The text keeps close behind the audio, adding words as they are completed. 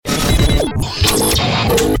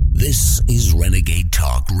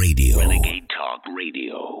Renegade Talk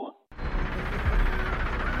Radio.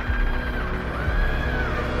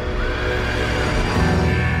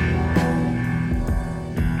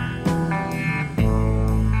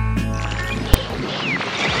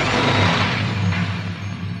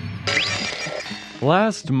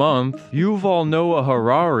 Last month, Yuval Noah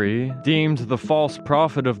Harari, deemed the false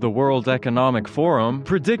prophet of the World Economic Forum,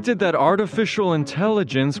 predicted that artificial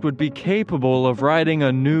intelligence would be capable of writing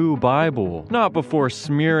a new Bible, not before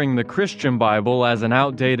smearing the Christian Bible as an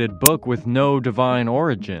outdated book with no divine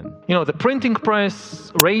origin. You know, the printing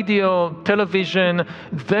press, radio, television,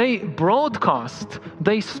 they broadcast,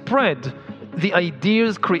 they spread the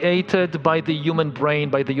ideas created by the human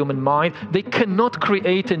brain, by the human mind. They cannot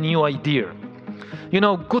create a new idea. You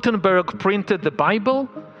know, Gutenberg printed the Bible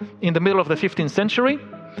in the middle of the 15th century.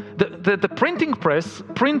 The printing press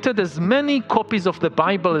printed as many copies of the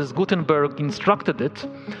Bible as Gutenberg instructed it,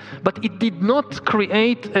 but it did not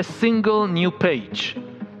create a single new page.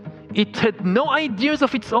 It had no ideas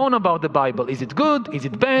of its own about the Bible. Is it good? Is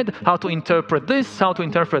it bad? How to interpret this? How to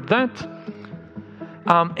interpret that?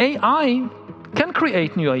 AI can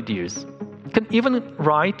create new ideas, can even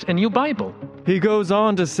write a new Bible. He goes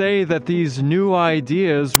on to say that these new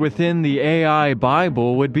ideas within the AI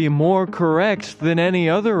Bible would be more correct than any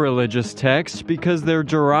other religious text because they're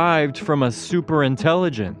derived from a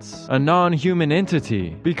superintelligence, a non-human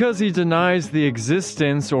entity. Because he denies the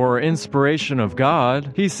existence or inspiration of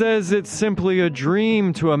God, he says it's simply a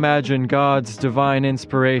dream to imagine God's divine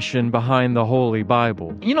inspiration behind the Holy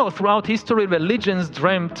Bible. You know, throughout history, religions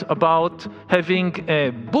dreamt about having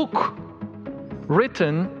a book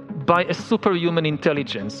written by a superhuman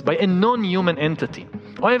intelligence, by a non-human entity.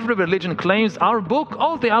 Every religion claims our book,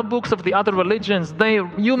 all the other books of the other religions,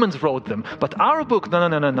 humans wrote them. But our book,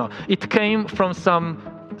 no. It came from some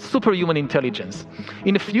superhuman intelligence.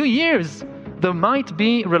 In a few years, there might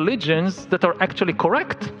be religions that are actually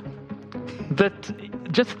correct.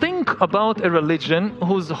 Just think about a religion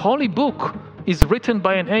whose holy book is written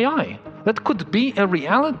by an AI. That could be a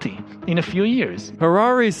reality in a few years.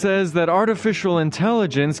 Harari says that artificial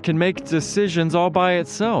intelligence can make decisions all by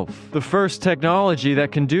itself, the first technology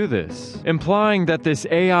that can do this, implying that this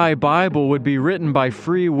AI Bible would be written by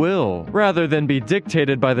free will, rather than be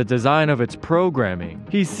dictated by the design of its programming.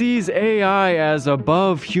 He sees AI as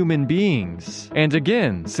above human beings. And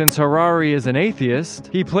again, since Harari is an atheist,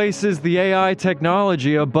 he places the AI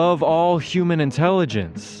technology above all human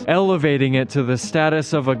intelligence, elevating it to the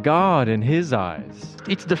status of a god in his eyes.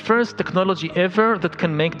 It's the first technology ever that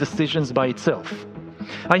can make decisions by itself.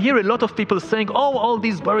 I hear a lot of people saying, all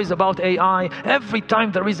these worries about AI, every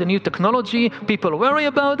time there is a new technology, people worry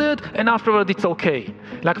about it, and afterward it's okay.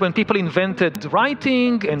 Like when people invented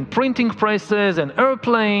writing and printing presses and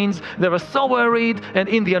airplanes, they were so worried, and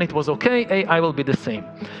in the end it was okay, AI will be the same.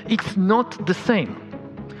 It's not the same.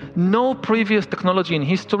 No previous technology in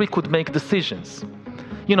history could make decisions.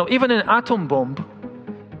 You know, even an atom bomb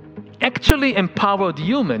actually empowered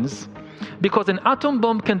humans, because an atom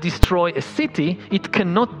bomb can destroy a city, it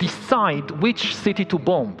cannot decide which city to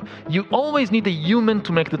bomb. You always need a human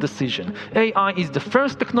to make the decision. AI is the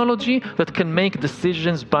first technology that can make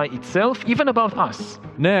decisions by itself, even about us.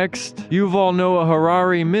 Next, Yuval Noah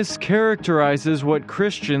Harari mischaracterizes what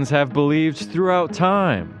Christians have believed throughout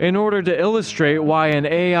time in order to illustrate why an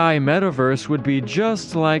AI metaverse would be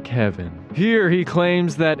just like heaven. Here he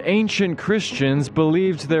claims that ancient Christians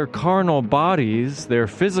believed their carnal bodies, their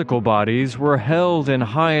physical bodies, were held in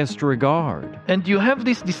highest regard. And you have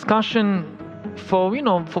this discussion for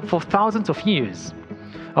thousands of years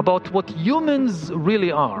about what humans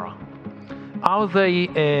really are. Are they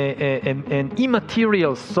an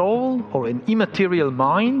immaterial soul or an immaterial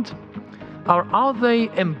mind? Or are they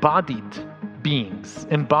embodied beings,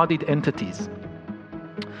 embodied entities?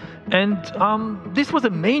 And this was a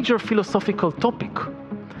major philosophical topic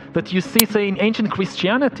that you see, say, in ancient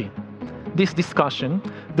Christianity. This discussion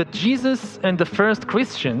that Jesus and the first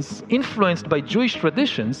Christians, influenced by Jewish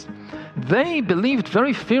traditions, they believed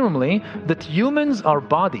very firmly that humans are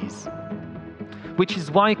bodies, which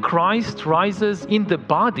is why Christ rises in the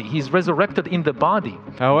body. He's resurrected in the body.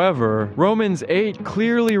 However, Romans 8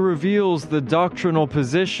 clearly reveals the doctrinal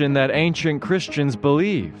position that ancient Christians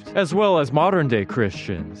believed, as well as modern-day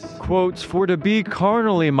Christians. Quotes, "For to be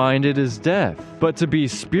carnally minded is death, but to be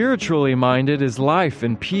spiritually minded is life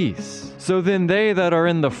and peace. So then they that are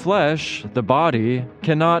in the flesh, the body,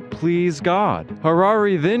 cannot please God."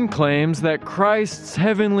 Harari then claims that Christ's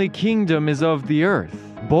heavenly kingdom is of the earth,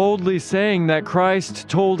 boldly saying that Christ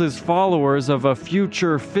told his followers of a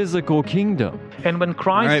future physical kingdom. And when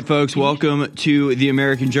Christ... All right, folks, welcome to the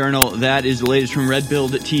American Journal. That is the latest from Red Pill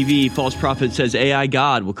TV. False prophet says AI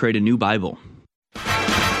God will create a new Bible.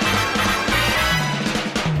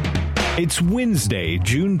 It's Wednesday,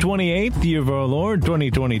 June 28th, year of our Lord,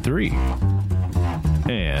 2023.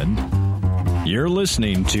 And you're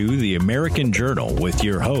listening to the American Journal with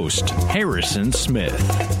your host, Harrison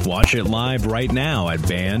Smith. Watch it live right now at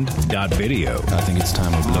band.video. I think it's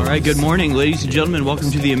time to blow. All right, good morning, ladies and gentlemen. Welcome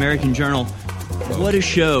to the American Journal. What a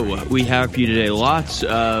show we have for you today. Lots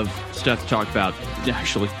of stuff to talk about.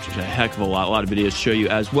 Actually, a heck of a lot of videos to show you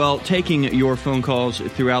as well. Taking your phone calls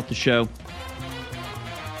throughout the show.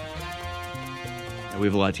 We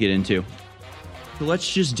have a lot to get into. So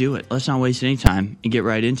let's just do it. Let's not waste any time and get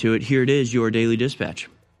right into it. Here it is, your Daily Dispatch.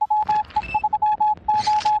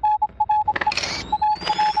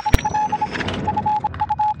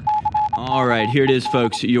 All right, here it is,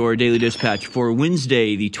 folks, your Daily Dispatch for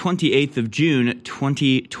Wednesday, the 28th of June,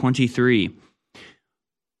 2023.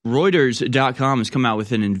 Reuters.com has come out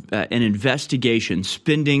with an investigation,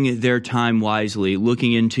 spending their time wisely,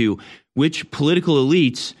 looking into which political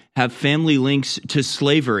elites have family links to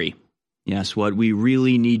slavery. Yes, what we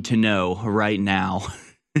really need to know right now.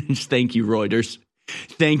 Thank you, Reuters.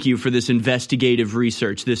 Thank you for this investigative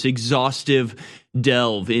research, this exhaustive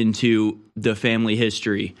delve into the family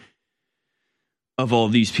history of all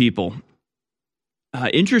these people.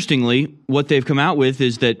 Interestingly, what they've come out with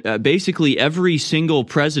is that basically every single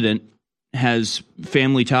president has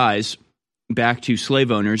family ties back to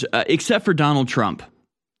slave owners, except for Donald Trump.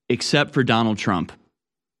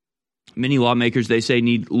 Many lawmakers, they say,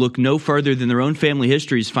 need look no further than their own family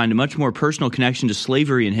histories to find a much more personal connection to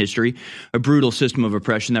slavery in history, a brutal system of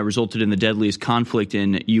oppression that resulted in the deadliest conflict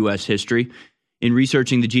in U.S. history. In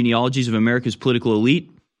researching the genealogies of America's political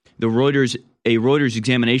elite, a Reuters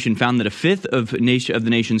examination found that a fifth of the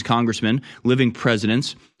nation's congressmen, living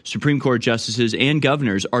presidents, Supreme Court justices, and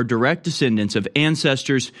governors are direct descendants of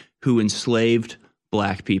ancestors who enslaved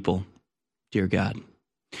black people. Dear God.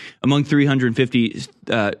 Among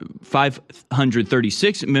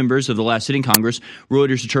 536 members of the last sitting Congress,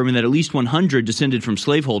 Reuters determined that at least 100 descended from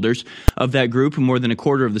slaveholders. Of that group, more than a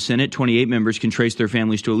quarter of the Senate, 28 members, can trace their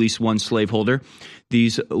families to at least one slaveholder.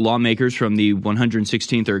 These lawmakers from the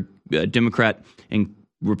 116th are Democrat and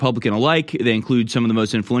Republican alike. They include some of the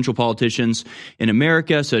most influential politicians in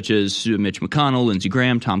America, such as Mitch McConnell, Lindsey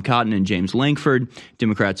Graham, Tom Cotton, and James Langford.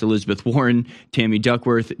 Democrats Elizabeth Warren, Tammy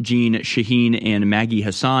Duckworth, Jeanne Shaheen, and Maggie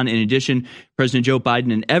Hassan. In addition, President Joe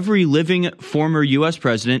Biden and every living former U.S.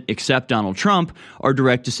 president, except Donald Trump, are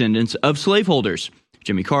direct descendants of slaveholders.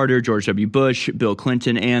 Jimmy Carter, George W. Bush, Bill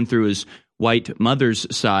Clinton, and through his white mother's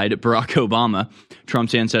side, Barack Obama.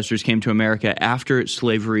 Trump's ancestors came to America after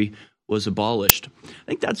slavery was abolished. I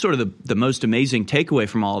think that's sort of the most amazing takeaway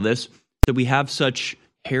from all of this, that we have such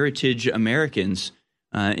heritage Americans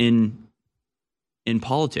in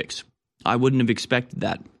politics. I wouldn't have expected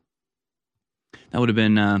that. That would have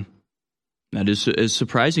been that is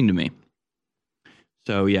surprising to me.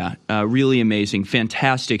 So yeah, really amazing,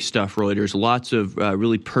 fantastic stuff, Reuters. Lots of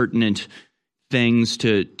really pertinent things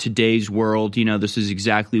to today's world. You know, this is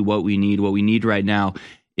exactly what we need. What we need right now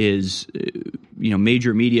is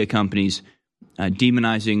major media companies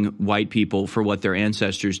demonizing white people for what their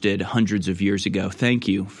ancestors did hundreds of years ago. Thank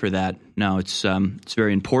you for that. No, it's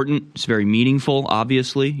very important. It's very meaningful.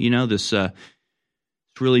 Obviously, this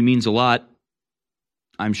really means a lot.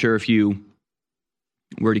 I'm sure if you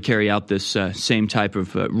were to carry out this same type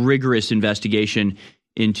of rigorous investigation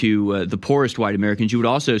into the poorest white Americans, you would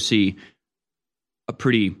also see a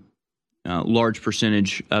pretty large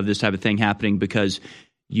percentage of this type of thing happening because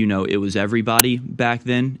it was everybody back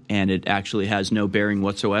then, and it actually has no bearing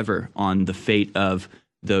whatsoever on the fate of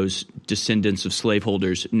those descendants of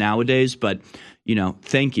slaveholders nowadays. But,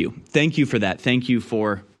 thank you. Thank you for that. Thank you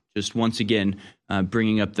for just once again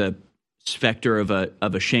bringing up the specter of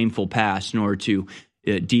a shameful past in order to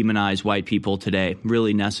demonize white people today.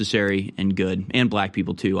 Really necessary and good, and black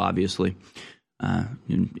people too, obviously,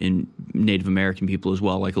 and Native American people as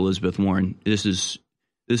well, like Elizabeth Warren. This is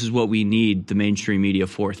what we need the mainstream media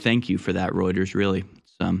for. Thank you for that, Reuters. Really,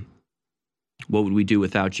 what would we do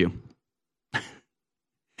without you? Maybe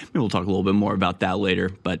we'll talk a little bit more about that later,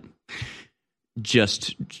 but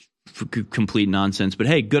just complete nonsense. But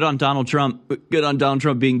hey, good on Donald Trump. Good on Donald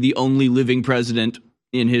Trump being the only living president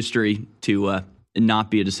in history to not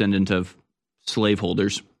be a descendant of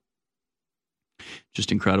slaveholders.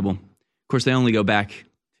 Just incredible. Of course, they only go back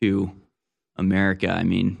to America. I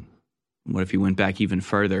mean, what if you went back even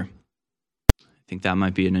further? I think that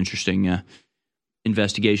might be an interesting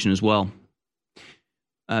investigation as well.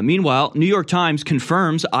 Meanwhile, New York Times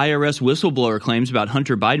confirms IRS whistleblower claims about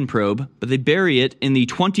Hunter Biden probe, but they bury it in the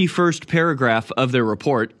 21st paragraph of their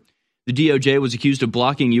report. The DOJ was accused of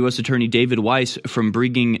blocking U.S. Attorney David Weiss from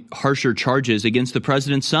bringing harsher charges against the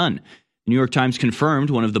president's son. The New York Times confirmed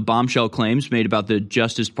one of the bombshell claims made about the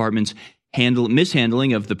Justice Department's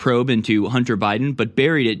mishandling of the probe into Hunter Biden, but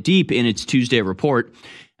buried it deep in its Tuesday report.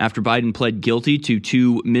 After Biden pled guilty to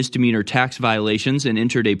 2 misdemeanor tax violations and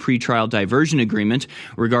entered a pretrial diversion agreement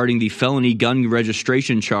regarding the felony gun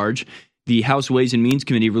registration charge, the House Ways and Means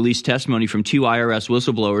Committee released testimony from 2 IRS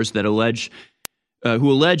whistleblowers that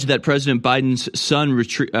who allege that President Biden's son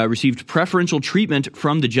received preferential treatment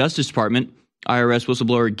from the Justice Department. IRS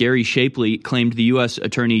whistleblower Gary Shapley claimed the U.S.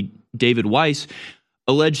 Attorney David Weiss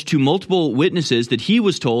alleged to multiple witnesses that he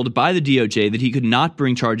was told by the DOJ that he could not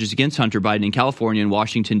bring charges against Hunter Biden in California and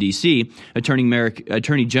Washington, D.C.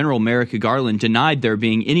 Attorney General Merrick Garland denied there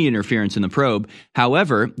being any interference in the probe.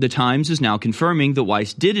 However, the Times is now confirming that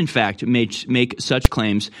Weiss did, in fact, make such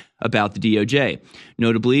claims about the DOJ.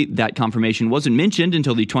 Notably, that confirmation wasn't mentioned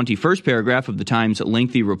until the 21st paragraph of the Times'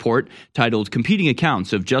 lengthy report titled Competing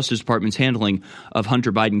Accounts of Justice Department's Handling of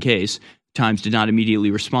Hunter Biden Case. Times did not immediately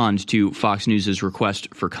respond to Fox News'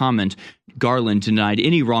 request for comment. Garland denied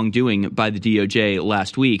any wrongdoing by the DOJ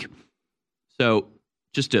last week. So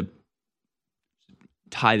just to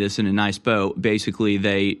tie this in a nice bow, basically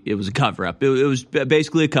it was a cover-up. It was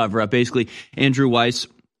basically a cover-up. Basically, Andrew Weiss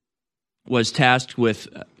was tasked with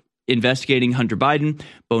investigating Hunter Biden,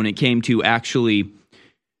 but when it came to actually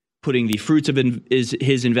putting the fruits of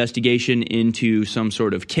his investigation into some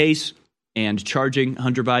sort of case and charging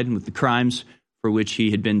Hunter Biden with the crimes for which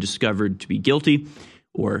he had been discovered to be guilty,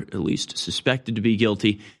 or at least suspected to be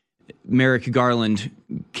guilty, Merrick Garland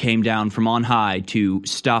came down from on high to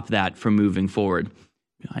stop that from moving forward.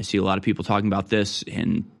 I see a lot of people talking about this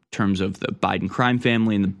in terms of the Biden crime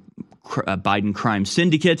family and the Biden crime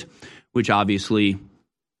syndicate, which obviously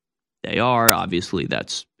they are. Obviously,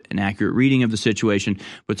 that's an accurate reading of the situation,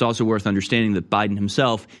 but it's also worth understanding that Biden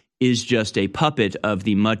himself is just a puppet of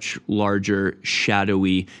the much larger,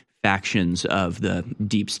 shadowy factions of the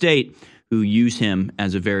deep state who use him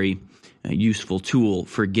as a very useful tool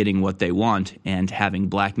for getting what they want and having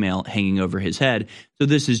blackmail hanging over his head. So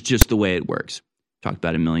this is just the way it works. Talked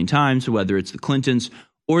about it a million times, whether it's the Clintons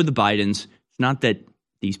or the Bidens. It's not that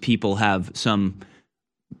these people have some,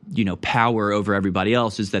 power over everybody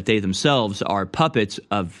else. Is that they themselves are puppets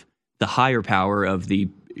of the higher power of the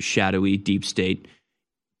shadowy deep state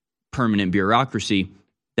permanent bureaucracy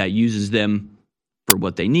that uses them for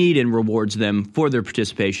what they need and rewards them for their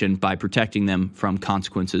participation by protecting them from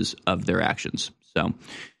consequences of their actions. So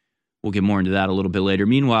we'll get more into that a little bit later.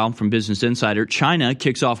 Meanwhile, from Business Insider, China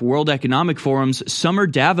kicks off World Economic Forum's Summer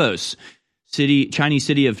Davos. Chinese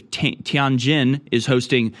city of Tianjin is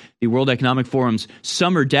hosting the World Economic Forum's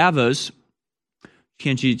Summer Davos.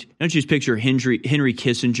 Don't you just picture Henry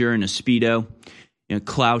Kissinger in a Speedo,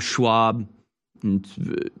 Klaus Schwab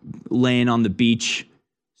laying on the beach,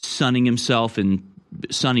 sunning himself in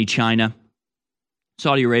sunny China.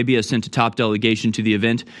 Saudi Arabia sent a top delegation to the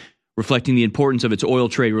event, reflecting the importance of its oil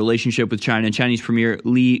trade relationship with China. Chinese Premier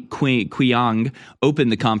Li Qiang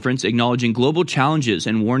opened the conference, acknowledging global challenges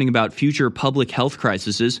and warning about future public health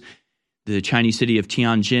crises. The Chinese city of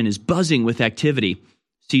Tianjin is buzzing with activity.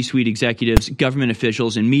 C-suite executives, government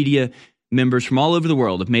officials, and media members from all over the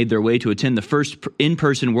world have made their way to attend the first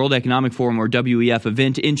in-person World Economic Forum, or WEF,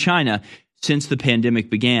 event in China since the pandemic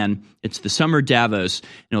began. It's the Summer Davos, and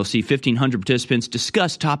it'll see 1,500 participants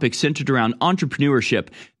discuss topics centered around entrepreneurship,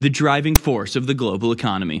 the driving force of the global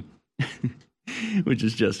economy. Which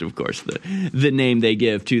is just, of course, the name they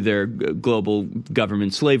give to their global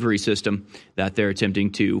government slavery system that they're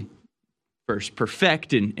attempting to first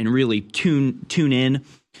perfect and really tune in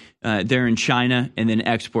there in China and then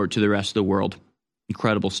export to the rest of the world.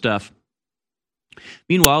 Incredible stuff.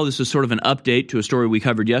 Meanwhile, this is sort of an update to a story we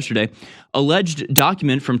covered yesterday. Alleged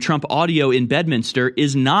document from Trump audio in Bedminster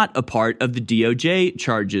is not a part of the DOJ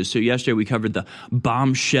charges. So yesterday we covered the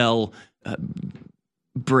bombshell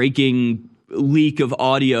breaking leak of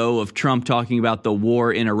audio of Trump talking about the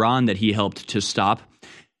war in Iran that he helped to stop.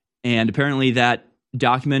 And apparently that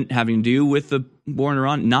document having to do with the war in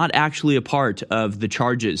Iran, not actually a part of the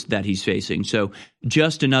charges that he's facing. So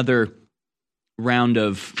just another round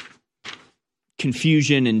of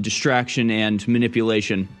confusion and distraction and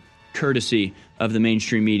manipulation, courtesy of the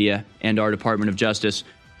mainstream media and our Department of Justice.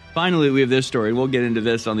 Finally, we have this story. We'll get into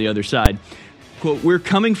this on the other side. Quote, "We're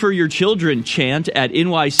coming for your children" chant at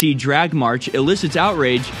NYC drag march elicits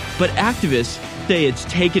outrage, but activists say it's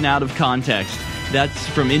taken out of context. That's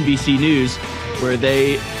from NBC News, where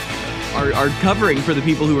they are covering for the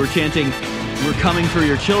people who are chanting, "We're coming for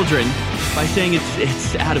your children," by saying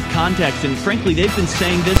it's out of context. And frankly, they've been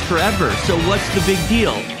saying this forever. So what's the big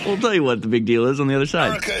deal? We'll tell you what the big deal is on the other side.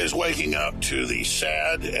 America is waking up to the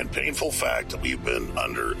sad and painful fact that we've been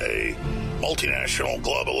under a multinational,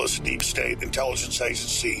 globalist, deep state intelligence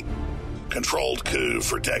agency controlled coup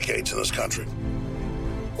for decades in this country.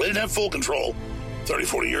 We didn't have full control 30,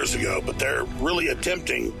 40 years ago, but they're really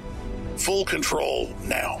attempting full control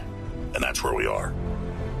now. And that's where we are.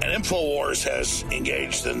 And InfoWars has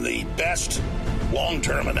engaged in the best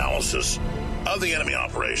long-term analysis of the enemy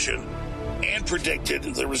operation and predicted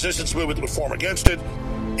the resistance movement that would form against it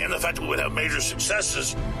and the fact that we would have major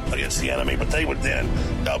successes against the enemy, but they would then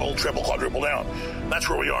double, triple, quadruple down. That's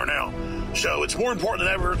where we are now. So it's more important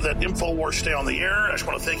than ever that InfoWars stay on the air. I just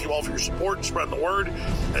want to thank you all for your support and spreading the word.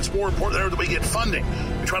 And it's more important than ever that we get funding.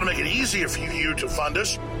 We're trying to make it easier for you to fund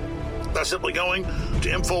us by simply going to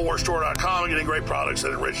InfoWarsStore.com and getting great products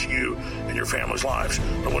that enrich you and your family's lives.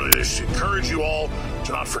 I want to just encourage you all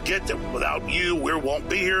to not forget that without you, we won't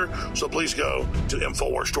be here. So please go to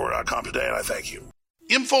InfoWarsStore.com today, and I thank you.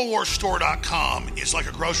 InfoWarsStore.com is like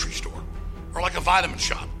a grocery store or like a vitamin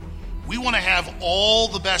shop. We want to have all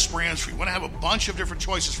the best brands for you. We want to have a bunch of different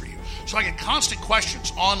choices for you. So I get constant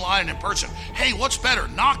questions online and in person. Hey, what's better?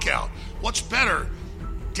 Knockout. What's better?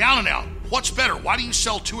 Down and Out. What's better? Why do you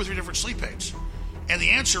sell 2 or 3 different sleep aids? And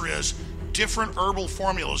the answer is different herbal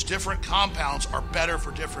formulas, different compounds are better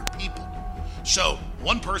for different people. So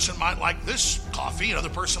one person might like this coffee, another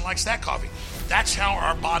person likes that coffee. That's how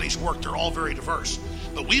our bodies work. They're all very diverse.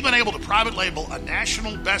 But we've been able to private label a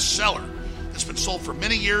national bestseller that's been sold for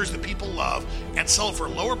many years that people love and sell it for a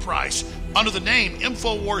lower price under the name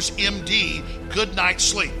InfoWars MD Good Night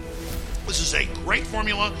Sleep. This is a great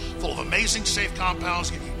formula full of amazing safe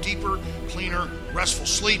compounds, give you deeper, cleaner, restful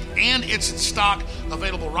sleep, and it's in stock,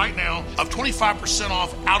 available right now, of 25%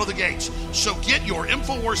 off out of the gates. So get your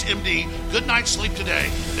InfoWars MD Good Night Sleep today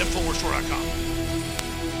at InfoWarsStore.com.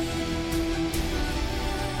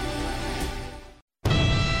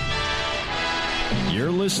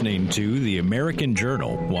 You're listening to The American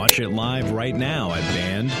Journal. Watch it live right now at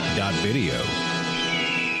band.video.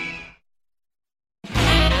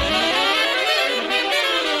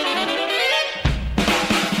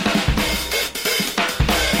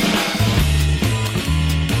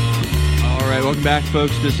 Welcome back,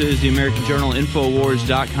 folks. This is the American Journal,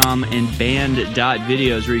 Infowars.com, and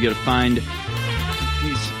Band.videos, where you go to find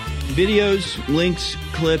these videos, links,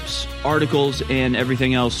 clips, articles, and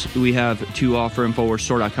everything else we have to offer.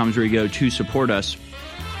 Infowarsstore.com is where you go to support us.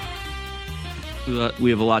 We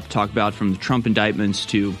have a lot to talk about, from the Trump indictments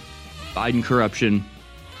to Biden corruption,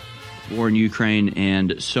 war in Ukraine,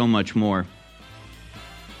 and so much more.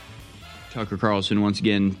 Tucker Carlson once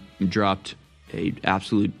again dropped a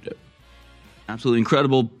absolutely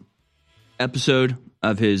incredible episode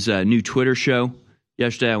of his new Twitter show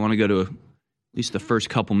yesterday. I want to go to at least the first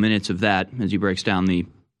couple minutes of that as he breaks down the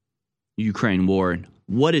Ukraine war and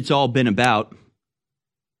what it's all been about.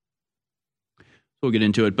 We'll get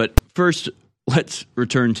into it. But first, let's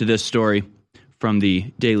return to this story from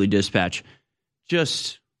the Daily Dispatch.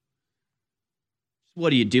 Just,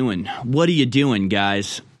 what are you doing? What are you doing,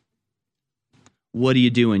 guys? What are you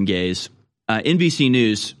doing, gays? NBC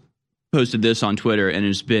News posted this on Twitter and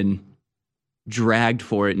has been dragged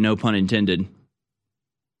for it, no pun intended,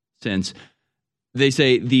 since. They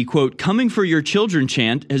say the, quote, "coming for your children"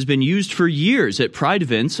 chant has been used for years at Pride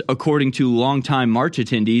events, according to longtime march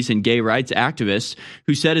attendees and gay rights activists,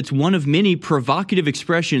 who said it's one of many provocative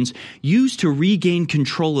expressions used to regain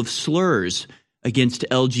control of slurs against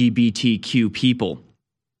LGBTQ people.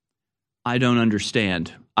 I don't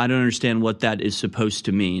understand. I don't understand what that is supposed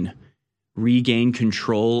to mean. Regain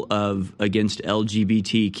control of against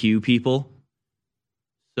LGBTQ people?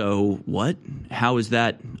 So what? How is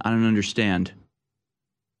that? I don't understand.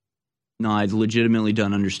 No, I legitimately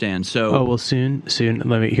don't understand. So soon.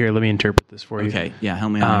 Let me interpret this for you. Okay, yeah,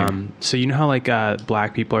 help me out here. So you know how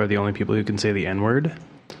black people are the only people who can say the N-word?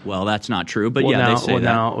 Well, that's not true, but they say that.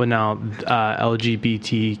 Now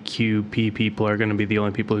LGBTQP people are going to be the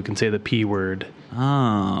only people who can say the P word.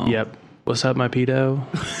 Oh. Yep. What's up, my pedo?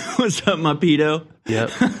 What's up, my pedo?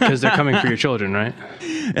 Yep, because they're coming for your children, right?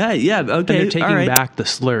 Yeah, okay. And they're taking back the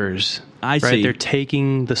slurs. I see. They're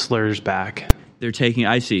taking the slurs back.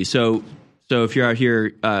 I see. So if you're out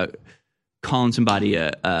here calling somebody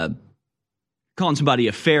a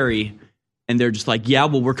fairy, and they're just like, yeah,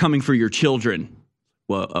 well, we're coming for your children.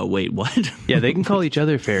 Well, wait, what? Yeah, they can call each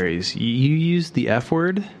other fairies. You use the F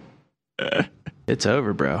word, it's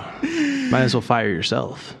over, bro. Might as well fire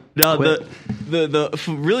yourself. Now, the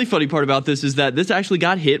really funny part about this is that this actually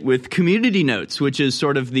got hit with community notes, which is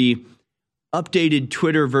sort of the updated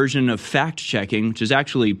Twitter version of fact checking, which is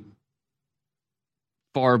actually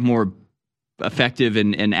far more effective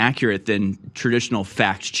and accurate than traditional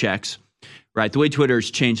fact checks, right? The way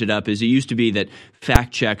Twitter's changed it up is it used to be that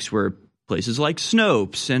fact checks were places like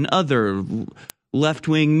Snopes and other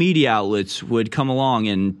left-wing media outlets would come along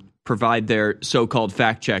and provide their so-called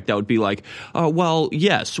fact check that would be like, well,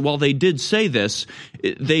 yes, while they did say this,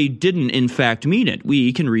 they didn't in fact mean it.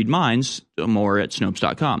 We can read minds more at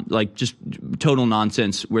Snopes.com. Like just total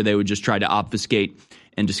nonsense where they would just try to obfuscate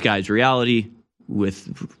and disguise reality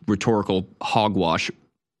with rhetorical hogwash.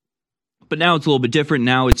 But now it's a little bit different.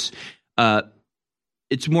 Now it's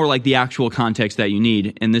more like the actual context that you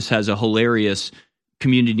need. And this has a hilarious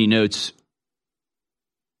community notes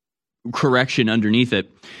correction underneath it.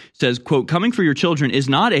 It says, quote, "Coming for your children is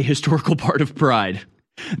not a historical part of Pride.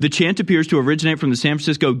 The chant appears to originate from the San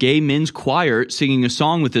Francisco Gay Men's Choir singing a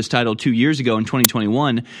song with this title 2 years ago in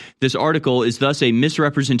 2021. This article is thus a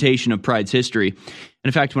misrepresentation of Pride's history." And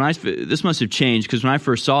in fact, this must have changed because when I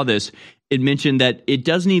first saw this, it mentioned that it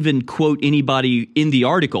doesn't even quote anybody in the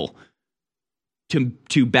article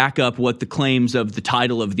to back up what the claims of the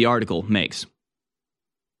title of the article makes.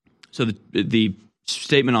 So the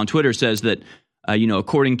statement on Twitter says that,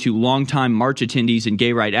 according to longtime march attendees and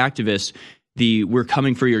gay right activists, the "We're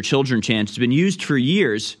coming for your children" chant has been used for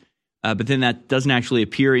years, but then that doesn't actually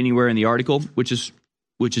appear anywhere in the article, which is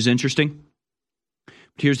interesting. But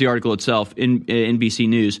here's the article itself in NBC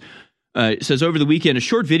News. It says, over the weekend, a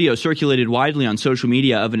short video circulated widely on social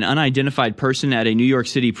media of an unidentified person at a New York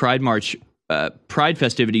City Pride March Pride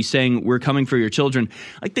festivity saying, "We're coming for your children."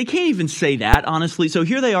 Like, they can't even say that, honestly. So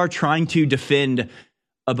here they are trying to defend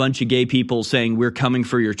a bunch of gay people saying, "We're coming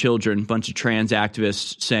for your children." A bunch of trans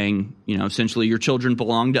activists saying, essentially, "Your children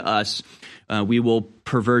belong to us. We will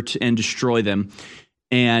pervert and destroy them."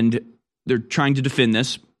 And they're trying to defend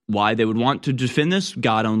this. Why they would want to defend this,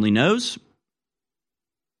 God only knows.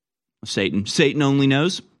 Satan only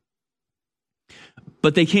knows.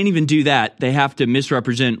 But they can't even do that. They have to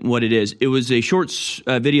misrepresent what it is. It was a short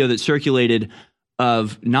video that circulated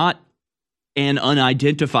of not an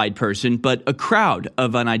unidentified person, but a crowd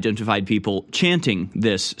of unidentified people chanting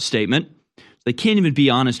this statement. They can't even be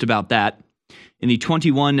honest about that. In the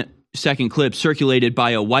 21-second clip circulated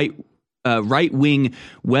by a right-wing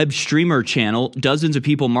web streamer channel, dozens of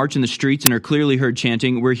people march in the streets and are clearly heard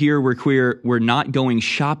chanting, "We're here, we're queer, we're not going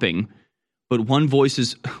shopping." But one voice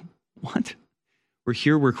is, what? "We're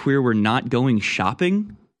here, we're queer, we're not going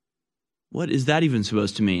shopping"? What is that even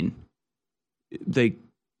supposed to mean?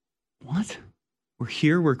 What? "We're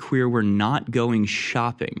here, we're queer, we're not going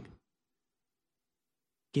shopping."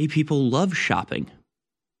 Gay people love shopping.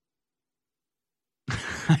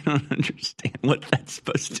 I don't understand what that's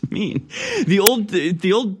supposed to mean. The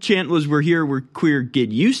old chant was, "We're here, we're queer,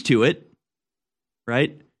 get used to it."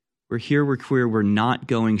 Right? "We're here, we're queer, we're not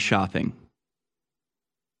going shopping."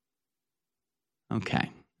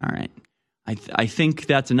 Okay. All right. I think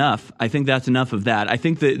that's enough. I think that's enough of that. I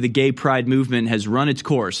think the gay pride movement has run its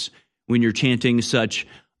course when you're chanting such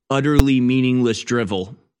utterly meaningless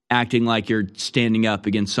drivel, acting like you're standing up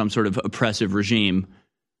against some sort of oppressive regime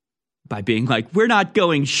by being like, "We're not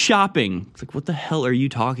going shopping." It's like, what the hell are you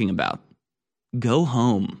talking about? Go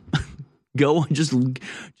home.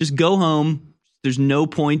 Just go home. There's no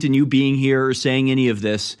point in you being here or saying any of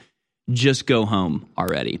this. Just go home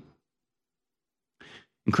already.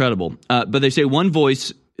 Incredible. But they say one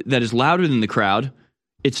voice that is louder than the crowd,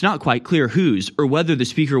 it's not quite clear whose or whether the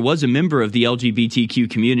speaker was a member of the LGBTQ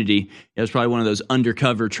community. It was probably one of those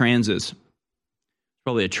undercover transes.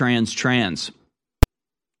 Probably a trans.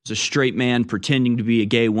 It's a straight man pretending to be a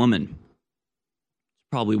gay woman.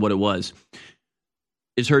 Probably what it was.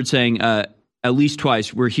 It's heard saying at least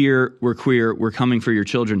twice, "We're here, we're queer, we're coming for your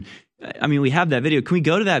children." I mean, we have that video. Can we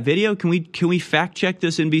go to that video? Can we fact check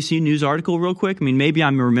this NBC News article real quick? I mean, maybe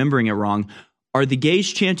I'm remembering it wrong. Are the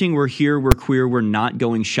gays chanting, "We're here, we're queer, we're not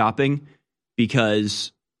going shopping"?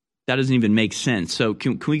 Because that doesn't even make sense. So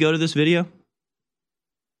can we go to this video?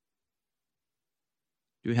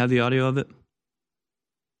 Do we have the audio of it?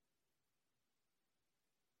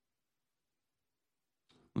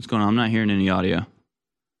 What's going on? I'm not hearing any audio.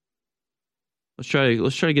 Let's try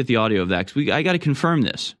to get the audio of that, because I got to confirm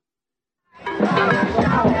this. Okay,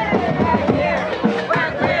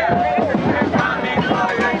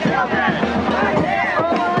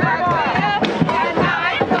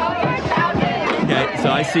 so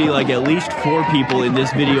I see like at least 4 people in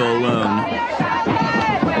this video alone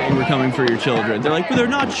saying, we're coming for your children. They're like, but they're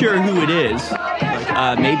not sure who it is.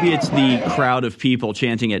 Like, maybe it's the crowd of people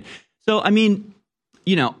chanting it. So, I mean,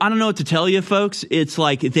 I don't know what to tell you, folks. It's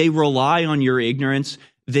like they rely on your ignorance.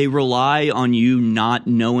 They rely on you not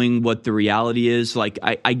knowing what the reality is. Like,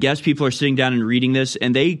 I guess people are sitting down and reading this,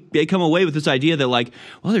 and they come away with this idea that, like,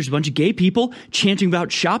 well, there's a bunch of gay people chanting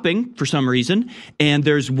about shopping for some reason, and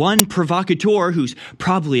there's one provocateur who's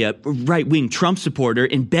probably a right-wing Trump supporter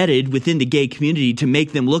embedded within the gay community to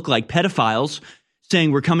make them look like pedophiles,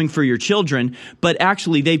 saying we're coming for your children. But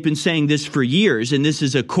actually, they've been saying this for years, and this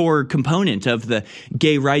is a core component of the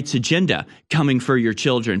gay rights agenda, coming for your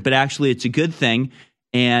children. But actually, it's a good thing.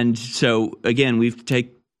 And so, again, we've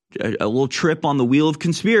taken a little trip on the wheel of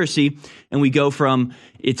conspiracy, and we go from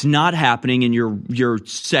it's not happening and you're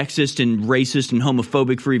sexist and racist and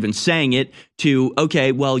homophobic for even saying it to,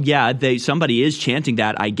 okay, well, yeah, somebody is chanting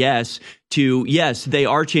that, I guess, to, yes, they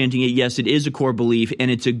are chanting it. Yes, it is a core belief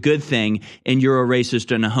and it's a good thing. And you're a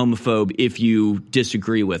racist and a homophobe if you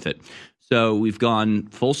disagree with it. So we've gone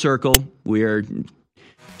full circle. We're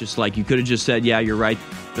just like, you could have just said, yeah, you're right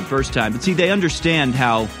the first time. But see, they understand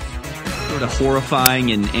how sort of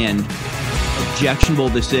horrifying and objectionable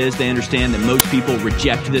this is. They understand that most people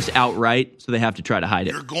reject this outright, so they have to try to hide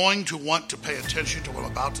it. You're going to want to pay attention to what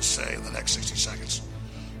I'm about to say in the next 60 seconds.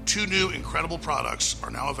 2 new incredible products are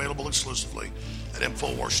now available exclusively at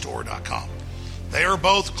InfoWarsStore.com. They are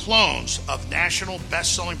both clones of national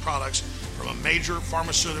best-selling products from a major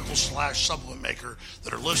pharmaceutical/supplement maker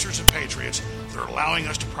that are listeners and patriots that are allowing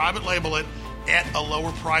us to private label it at a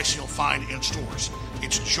lower price you'll find in stores.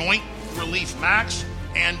 It's Joint Relief Max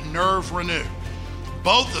and Nerve Renew.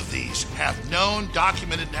 Both of these have known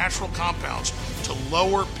documented natural compounds to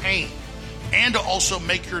lower pain and to also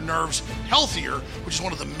make your nerves healthier, which is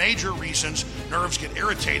one of the major reasons nerves get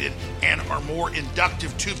irritated and are more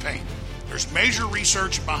inductive to pain. There's major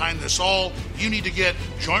research behind this all. You need to get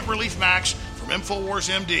Joint Relief Max from InfoWars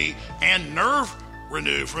MD and Nerve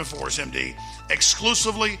Renew from InfoWars MD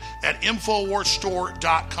exclusively at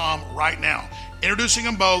InfoWarsStore.com right now. Introducing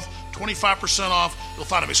them both, 25% off. You'll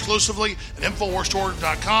find them exclusively at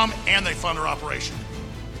InfoWarsStore.com, and they fund our operation.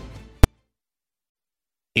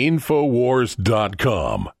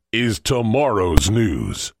 InfoWars.com is tomorrow's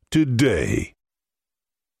news today.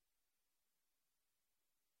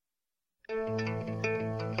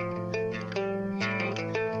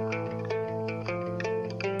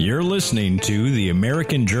 You're listening to The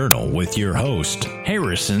American Journal with your host,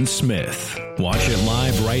 Harrison Smith. Watch it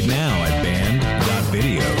live right now at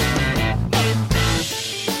band.video.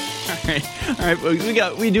 All right, folks,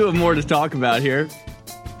 we do have more to talk about here.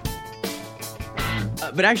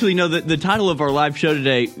 But actually, no, the title of our live show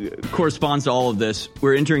today corresponds to all of this.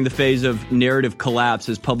 We're entering the phase of narrative collapse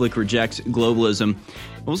as public rejects globalism.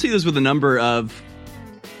 We'll see this with a number of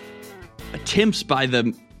attempts by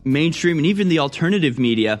the mainstream and even the alternative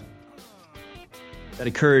media that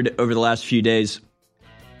occurred over the last few days,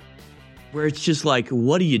 where it's just like,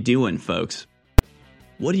 what are you doing, folks?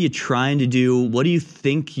 What are you trying to do? What do you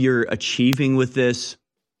think you're achieving with this?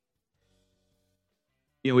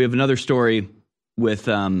 We have another story with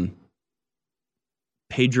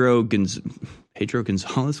Pedro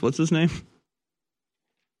Gonzalez. What's his name?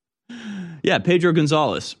 Yeah, Pedro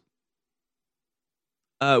Gonzalez.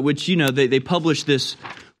 Which, they published this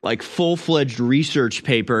like full-fledged research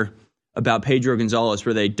paper about Pedro Gonzalez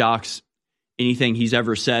where they dox anything he's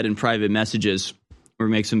ever said in private messages or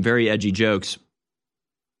make some very edgy jokes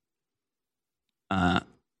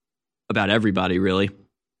about everybody, really.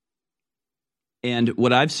 And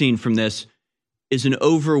what I've seen from this is an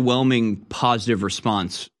overwhelming positive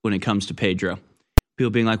response when it comes to Pedro. People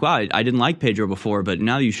being like, wow, I didn't like Pedro before, but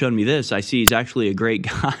now that you showed me this, I see he's actually a great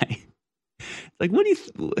guy. Like, what do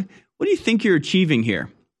you think you're achieving here?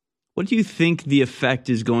 What do you think the effect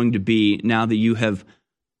is going to be now that you have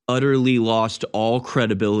utterly lost all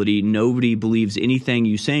credibility? Nobody believes anything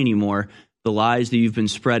you say anymore. The lies that you've been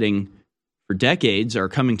spreading for decades are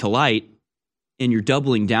coming to light, and you're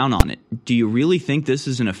doubling down on it. Do you really think this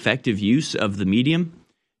is an effective use of the medium?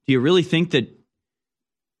 Do you really think that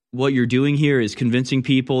what you're doing here is convincing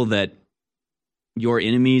people that your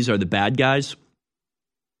enemies are the bad guys?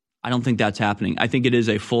 I don't think that's happening. I think it is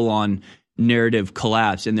a full-on narrative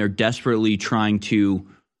collapse, and they're desperately trying to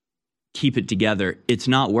keep it together. It's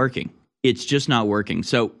not working. It's just not working.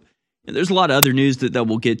 So there's a lot of other news that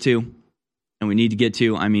we'll get to, and we need to get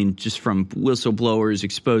to. I mean, just from whistleblowers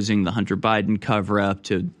exposing the Hunter Biden cover-up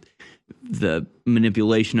to the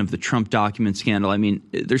manipulation of the Trump document scandal. I mean,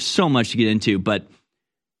 there's so much to get into, but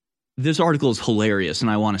this article is hilarious, and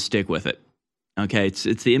I want to stick with it. Okay, it's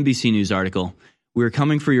the NBC News article. We're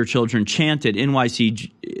coming for your children, chanted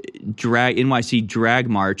NYC NYC drag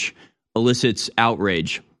march elicits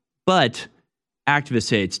outrage, but activists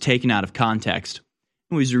say it's taken out of context.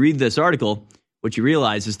 When you read this article, what you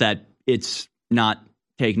realize is that it's not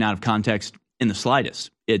taken out of context in the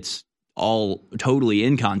slightest. It's all totally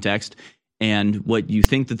in context, and what you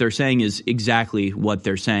think that they're saying is exactly what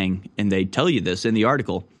they're saying, and they tell you this in the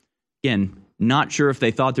article. Again, not sure if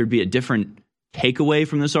they thought there'd be a different takeaway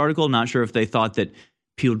from this article, not sure if they thought that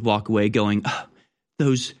people would walk away going, oh,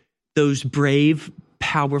 those brave,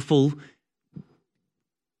 powerful,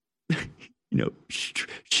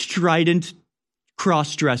 strident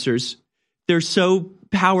cross-dressers, they're so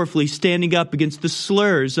powerfully standing up against the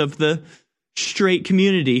slurs of the straight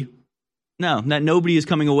community. No, that nobody is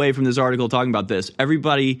coming away from this article talking about this.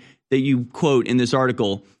 Everybody that you quote in this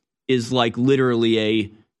article is like literally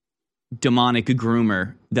a demonic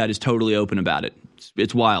groomer that is totally open about it.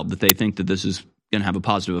 It's wild that they think that this is going to have a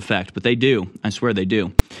positive effect, but they do. I swear they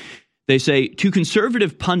do. They say, to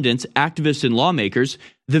conservative pundits, activists, and lawmakers,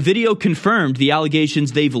 the video confirmed the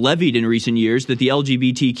allegations they've levied in recent years that the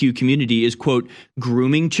LGBTQ community is, quote,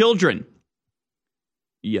 grooming children.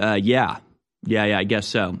 Yeah, I guess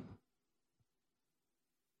so.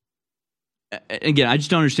 Again, I just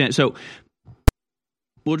don't understand. So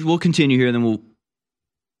we'll continue here, and then we'll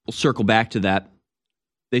circle back to that.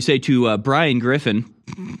 They say to Brian Griffin,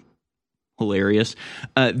 hilarious,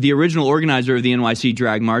 the original organizer of the NYC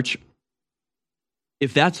Drag March,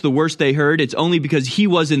 if that's the worst they heard, it's only because he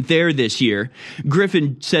wasn't there this year.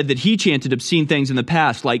 Griffin said that he chanted obscene things in the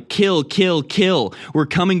past, like kill, kill, kill, we're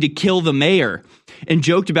coming to kill the mayor, and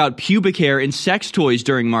joked about pubic hair and sex toys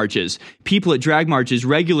during marches. People at drag marches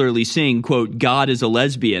regularly sing, quote, God is a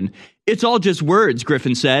lesbian. It's all just words,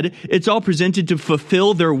 Griffin said. It's all presented to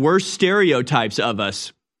fulfill their worst stereotypes of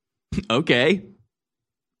us. Okay.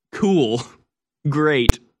 Cool.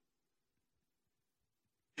 Great.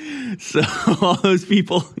 So all those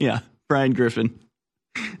people, yeah, Brian Griffin,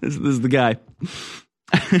 this is the guy.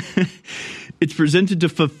 It's presented to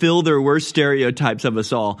fulfill their worst stereotypes of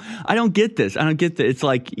us all. I don't get this. It's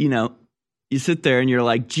like, you sit there and you're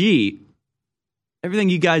like, gee, everything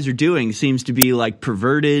you guys are doing seems to be like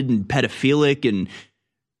perverted and pedophilic and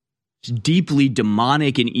deeply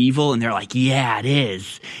demonic and evil. And they're like, yeah, it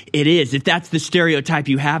is. It is. If that's the stereotype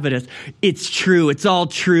you have of us, it's true. It's all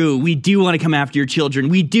true. We do want to come after your children.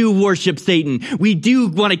 We do worship Satan. We do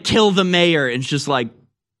want to kill the mayor. And it's just like,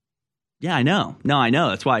 yeah, I know. No, I know.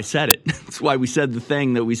 That's why I said it. That's why we said the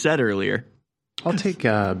thing that we said earlier. I'll take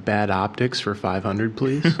bad optics for 500,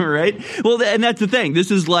 please. Right? Well, and that's the thing. This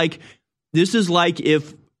is like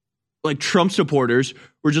if like Trump supporters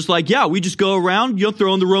were just like, yeah, we just go around,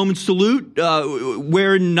 throwing the Roman salute,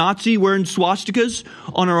 wearing swastikas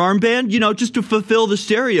on our armband, just to fulfill the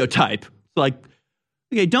stereotype. Like,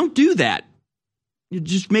 okay, don't do that.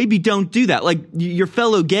 Just maybe don't do that. Like, your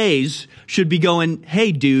fellow gays should be going,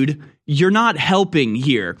 hey, dude, you're not helping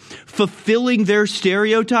here. Fulfilling their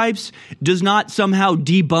stereotypes does not somehow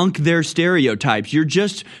debunk their stereotypes. You're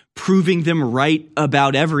just proving them right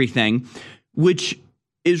about everything, which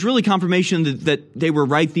is really confirmation that they were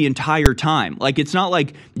right the entire time. Like, it's not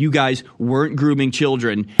like you guys weren't grooming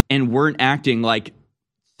children and weren't acting like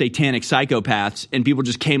satanic psychopaths and people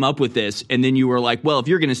just came up with this and then you were like, well, if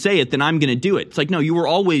you're going to say it, then I'm going to do it. It's like, no, you were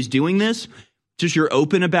always doing this. Just you're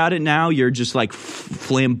open about it now. You're just like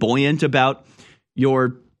flamboyant about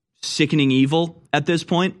your sickening evil at this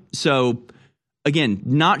point. So again,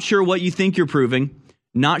 not sure what you think you're proving,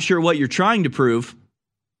 not sure what you're trying to prove.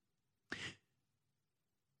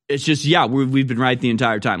 It's just, yeah, we've been right the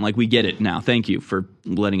entire time. Like, we get it now. Thank you for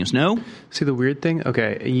letting us know. See, the weird thing,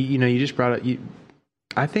 okay, you just brought up,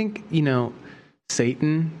 I think,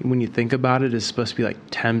 Satan, when you think about it, is supposed to be like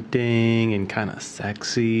tempting and kind of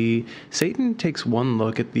sexy. Satan takes one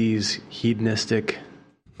look at these hedonistic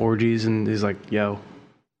orgies and is like, yo,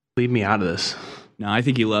 leave me out of this. No, I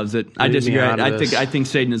think he loves it. I disagree. I think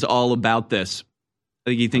Satan is all about this. I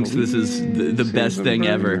think he thinks this is the best thing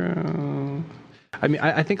ever. I mean,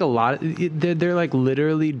 I think a lot, they're like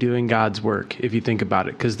literally doing God's work, if you think about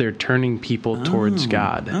it, because they're turning people towards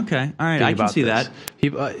God. Okay. All right. I can see that.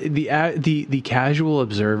 The casual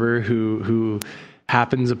observer who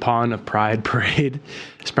happens upon a pride parade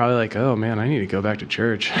is probably like, oh man, I need to go back to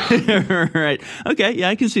church. Right. Okay. Yeah,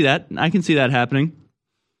 I can see that. I can see that happening.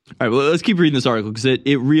 All right. Well, let's keep reading this article because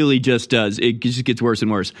it really just does. It just gets worse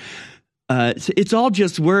and worse. It's all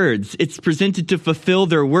just words. It's presented to fulfill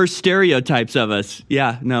their worst stereotypes of us.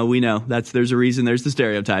 Yeah, no, we know. There's a reason there's the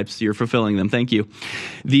stereotypes. You're fulfilling them. Thank you.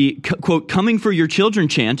 The, quote, coming for your children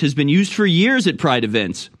chant has been used for years at Pride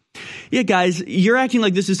events. Yeah, guys, you're acting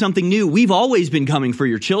like this is something new. We've always been coming for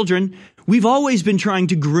your children. We've always been trying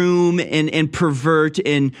to groom and pervert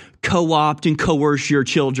and co-opt and coerce your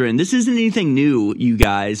children. This isn't anything new, you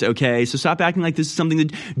guys, okay? So stop acting like this is something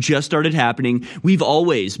that just started happening. We've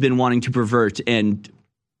always been wanting to pervert and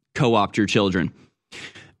co-opt your children.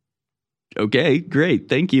 Okay, great.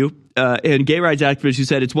 Thank you. And gay rights activist who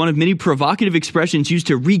said it's one of many provocative expressions used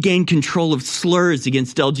to regain control of slurs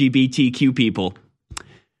against LGBTQ people.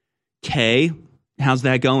 Okay, how's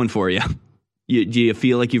that going for you? Do you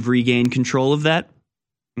feel like you've regained control of that?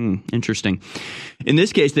 Interesting. In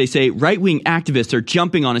this case, they say right-wing activists are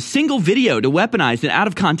jumping on a single video to weaponize an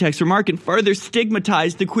out-of-context remark and further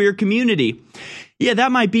stigmatize the queer community. Yeah,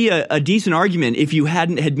 that might be a decent argument if you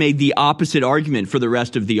had made the opposite argument for the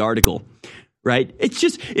rest of the article, right?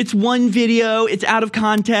 It's one video, it's out of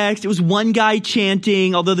context, it was one guy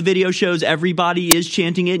chanting, although the video shows everybody is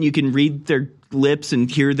chanting it and you can read their lips and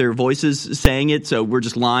hear their voices saying it, so we're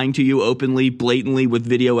just lying to you openly, blatantly with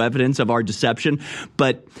video evidence of our deception.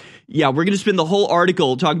 But yeah, we're going to spend the whole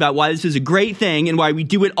article talking about why this is a great thing and why we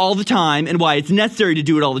do it all the time and why it's necessary to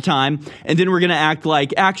do it all the time. And then we're going to act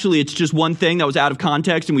like actually it's just one thing that was out of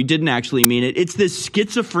context and we didn't actually mean it. It's this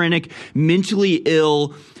schizophrenic, mentally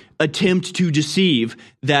ill attempt to deceive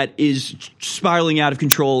that is spiraling out of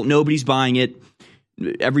control. Nobody's buying it.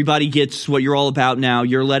 Everybody gets what you're all about now.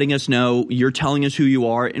 You're letting us know. You're telling us who you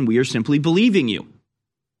are, and we are simply believing you.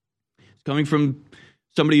 It's coming from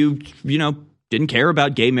somebody who, didn't care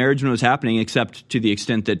about gay marriage when it was happening, except to the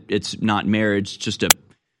extent that it's not marriage, just a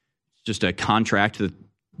contract that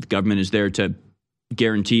the government is there to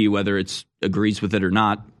guarantee whether it agrees with it or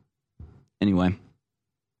not. Anyway,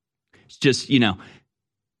 it's just,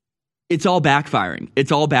 it's all backfiring.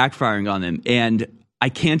 It's all backfiring on them, and I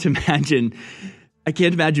can't imagine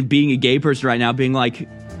being a gay person right now being like,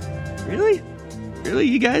 really,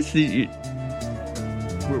 you guys, we've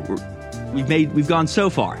gone so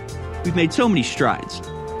far. We've made so many strides.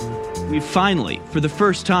 We've finally, for the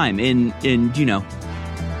first time in a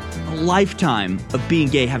lifetime of being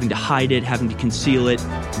gay, having to hide it, having to conceal it,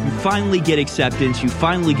 you finally get acceptance, you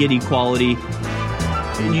finally get equality,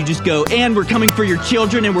 and you just go, and we're coming for your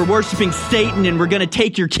children, and we're worshiping Satan, and we're going to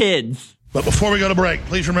take your kids. But before we go to break,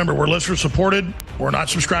 please remember, we're listener supported. We're not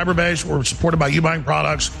subscriber based. We're supported by you buying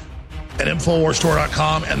products at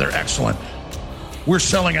InfoWarsStore.com, and they're excellent. We're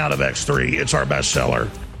selling out of X3. It's our best seller.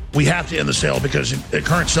 We have to end the sale because at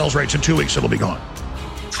current sales rates in 2 weeks, it'll be gone.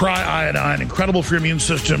 Try iodine, incredible for your immune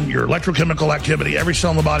system, your electrochemical activity, every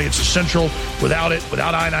cell in the body. It's essential. Without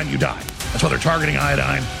iodine, you die. That's why they're targeting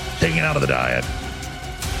iodine, taking it out of the diet.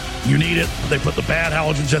 You need it. They put the bad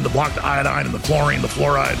halogens in to block the iodine and the chlorine, the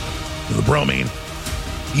fluoride, the bromine.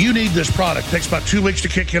 You need this product. It takes about 2 weeks to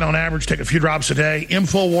kick in on average. Take a few drops a day.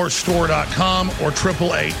 InfoWarsStore.com or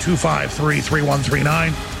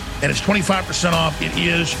 888-253-3139. And it's 25% off. It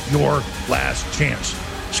is your last chance.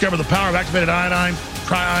 Discover the power of activated iodine.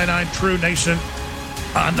 Try iodine. True nascent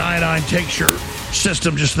iodine takes your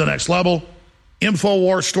system just to the next level.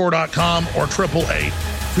 InfoWarsStore.com or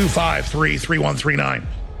 888-253-3139.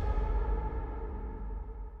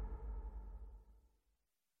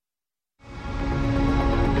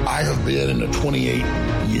 I have been in a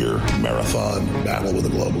 28-year marathon battle with a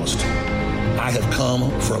globalist. I have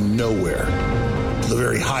come from nowhere to the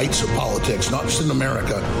very heights of politics, not just in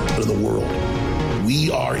America, but in the world.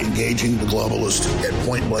 We are engaging the globalists at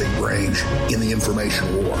point-blank range in the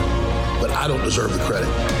information war. But I don't deserve the credit.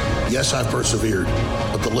 Yes, I've persevered,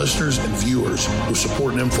 but the listeners and viewers who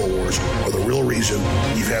support InfoWars are the real reason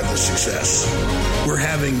we've had this success. We're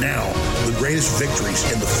having now the greatest victories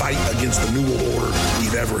in the fight against the New World Order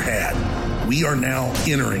we've ever had. We are now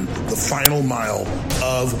entering the final mile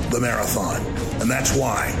of the marathon. And that's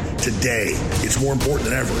why today it's more important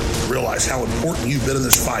than ever to realize how important you've been in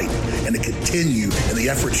this fight and to continue in the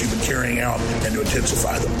efforts you've been carrying out and to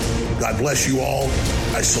intensify them. God bless you all.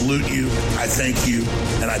 I salute you. I thank you.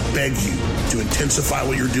 And I beg you to intensify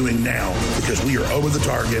what you're doing now because we are over the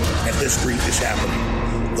target and history is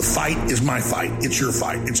happening. The fight is my fight. It's your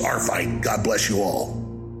fight. It's our fight. God bless you all.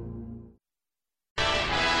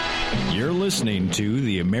 You're listening to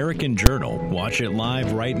The American Journal. Watch it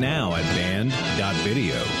live right now at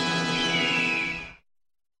band.video.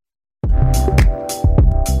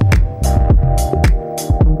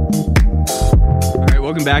 All right,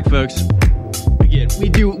 welcome back, folks. Again,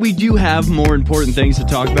 we do have more important things to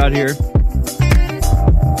talk about here.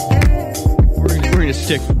 We're going to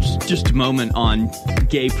stick just a moment on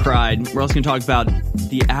gay pride. We're also going to talk about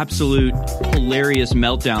the absolute hilarious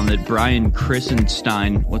meltdown that Brian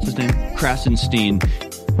Krasenstein, what's his name? Krasenstein,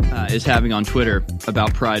 is having on Twitter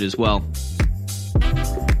about pride as well. So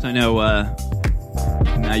I know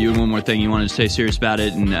You had one more thing you wanted to say serious about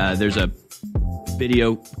it, and there's a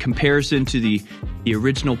video comparison to the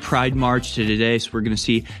original Pride March to today, so we're going to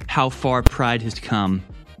see how far Pride has come.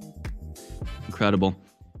 Incredible.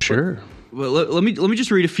 Sure. Well, let me just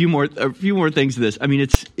read a few more things to this. I mean,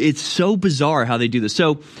 it's so bizarre how they do this.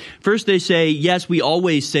 So first they say, yes, we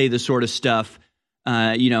always say this sort of stuff.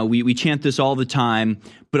 We chant this all the time,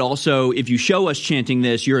 but also if you show us chanting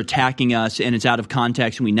this, you're attacking us and it's out of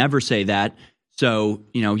context and we never say that. So,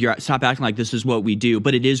 stop acting like this is what we do,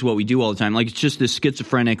 but it is what we do all the time. Like, it's just this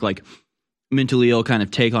schizophrenic, like mentally ill kind of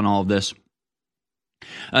take on all of this.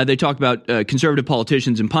 They talk about conservative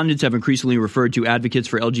politicians and pundits have increasingly referred to advocates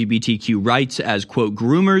for LGBTQ rights as, quote,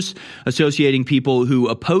 groomers, associating people who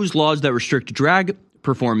oppose laws that restrict drag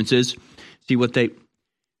performances. See what they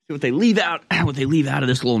leave out. What they leave out of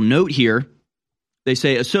this little note here. They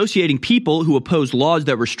say associating people who oppose laws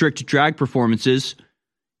that restrict drag performances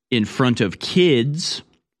in front of kids,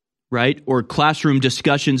 right, or classroom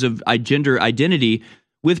discussions of gender identity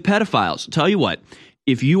with pedophiles. Tell you what,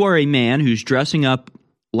 if you are a man who's dressing up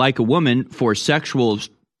like a woman for sexual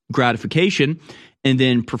gratification and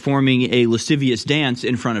then performing a lascivious dance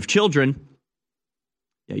in front of children,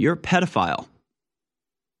 yeah, you're a pedophile.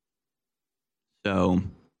 So,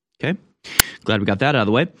 okay. Glad we got that out of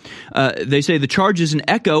the way. They say the charge is an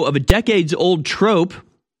echo of a decades-old trope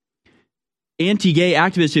anti-gay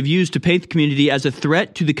activists have used to paint the community as a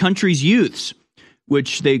threat to the country's youths,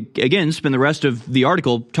 which they, again, spend the rest of the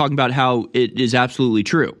article talking about how it is absolutely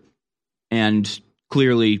true. And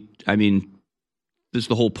clearly, I mean, this is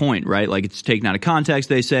the whole point, right? Like, it's taken out of context,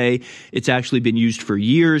 they say. It's actually been used for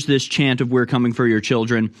years, this chant of "We're coming for your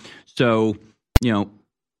children." So,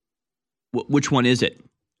 which one is it?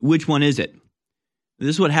 Which one is it? This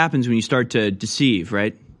is what happens when you start to deceive,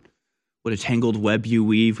 right? What a tangled web you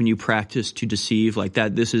weave when you practice to deceive like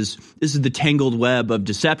that. This is the tangled web of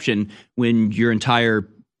deception when your entire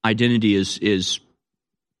identity is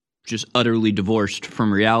just utterly divorced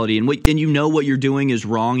from reality. And you know what you're doing is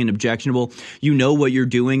wrong and objectionable. You know what you're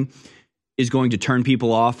doing is going to turn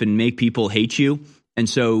people off and make people hate you. And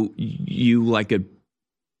so you, like a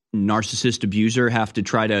narcissist abuser, have to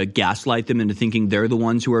try to gaslight them into thinking they're the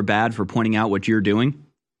ones who are bad for pointing out what you're doing.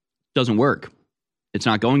 It doesn't work. It's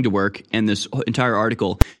not going to work, and this entire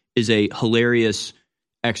article is a hilarious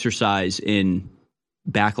exercise in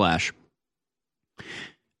backlash.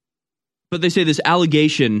 But they say this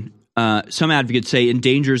allegation, some advocates say,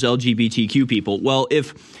 endangers LGBTQ people. Well,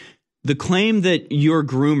 if the claim that you're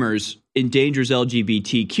groomers endangers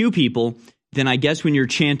LGBTQ people, then I guess when you're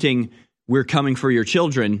chanting, "We're coming for your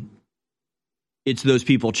children," it's those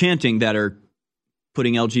people chanting that are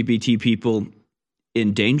putting LGBT people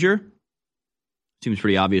in danger. Seems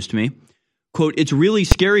pretty obvious to me. Quote, "It's really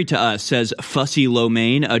scary to us," says Fussy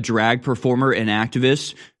Lomain, a drag performer and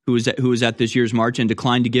activist who was at this year's march and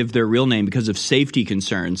declined to give their real name because of safety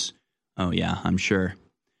concerns. Oh, yeah, I'm sure.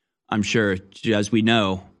 As we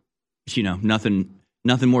know, nothing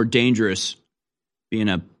more dangerous being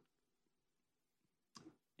a...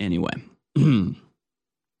 Anyway. Sorry,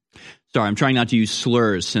 I'm trying not to use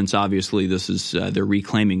slurs since obviously this is they're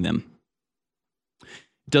reclaiming them.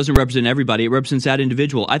 Doesn't represent everybody. It represents that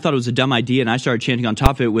individual. I thought it was a dumb idea, and I started chanting on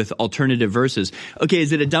top of it with alternative verses. Okay,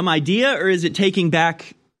 is it a dumb idea, or is it taking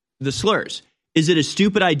back the slurs? Is it a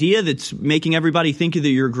stupid idea that's making everybody think that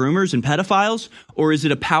you're groomers and pedophiles, or is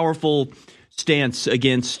it a powerful stance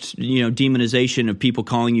against demonization of people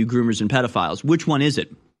calling you groomers and pedophiles? Which one is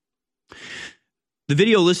it? The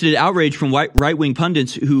video elicited outrage from right-wing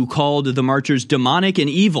pundits who called the marchers demonic and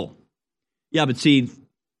evil. Yeah, but see,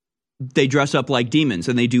 they dress up like demons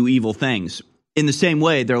and they do evil things. In the same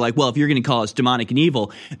way, they're like, well, if you're going to call us demonic and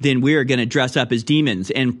evil, then we're going to dress up as demons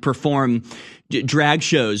and perform drag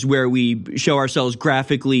shows where we show ourselves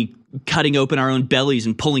graphically cutting open our own bellies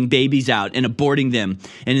and pulling babies out and aborting them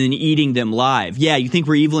and then eating them live. Yeah, you think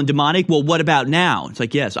we're evil and demonic? Well, what about now? It's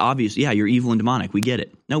like, yes, obviously, yeah, you're evil and demonic. We get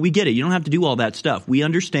it. No, we get it. You don't have to do all that stuff. We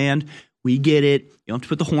understand. We get it. You don't have to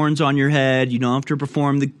put the horns on your head. You don't have to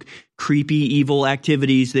perform the creepy, evil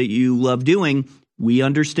activities that you love doing. We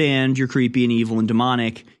understand you're creepy and evil and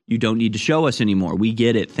demonic. You don't need to show us anymore. We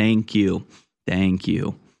get it. Thank you. Thank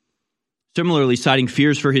you. Similarly, citing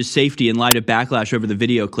fears for his safety in light of backlash over the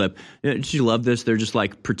video clip. Did you love this? They're just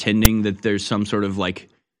like pretending that there's some sort of like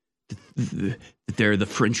that they're the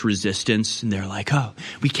French resistance. And they're like, oh,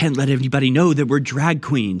 we can't let anybody know that we're drag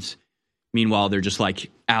queens. Meanwhile, they're just like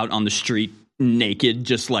out on the street naked,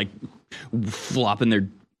 just like flopping their...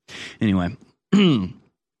 Anyway.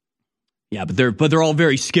 Yeah, but they're all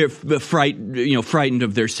very scared, frightened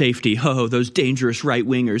of their safety. Oh, those dangerous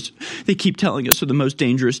right-wingers. They keep telling us they're the most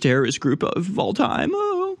dangerous terrorist group of all time.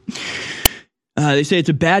 Oh. They say it's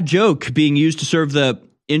a bad joke being used to serve the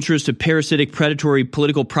interest of parasitic, predatory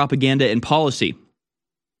political propaganda and policy.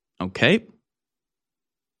 Okay.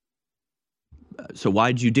 So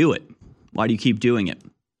why did you do it? Why do you keep doing it?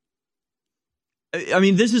 I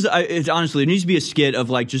mean, this is, it's honestly, it needs to be a skit of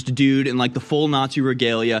like just a dude in like the full Nazi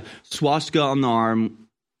regalia, swastika on the arm,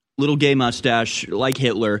 little gay mustache, like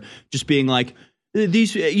Hitler, just being like,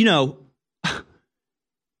 these, you know,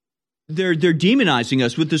 they're demonizing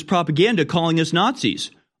us with this propaganda, calling us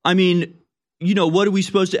Nazis. I mean, you know, what are we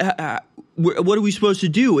supposed to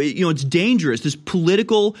do? You know, it's dangerous. This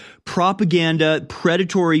political propaganda,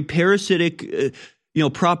 predatory, parasitic,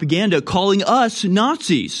 propaganda calling us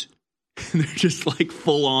Nazis. They're just like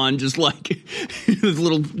full on, just like this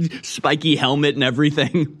little spiky helmet and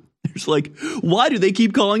everything. It's like, why do they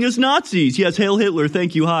keep calling us Nazis? Yes, hail Hitler.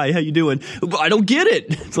 Thank you. Hi, how you doing? I don't get it.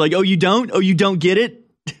 It's like, oh, you don't? Oh, you don't get it?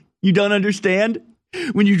 You don't understand?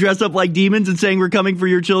 When you dress up like demons and saying we're coming for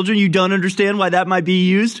your children, you don't understand why that might be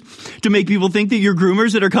used to make people think that you're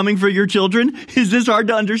groomers that are coming for your children? Is this hard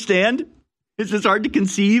to understand? Is this hard to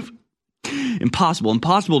conceive? Impossible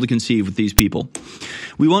to conceive with these people.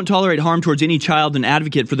 We won't tolerate harm towards any child and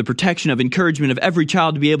advocate for the protection of encouragement of every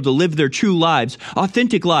child to be able to live their true lives,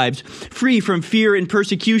 authentic lives, free from fear and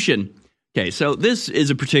persecution. Okay, so this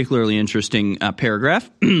is a particularly interesting paragraph.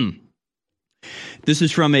 This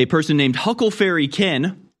is from a person named Huckleberry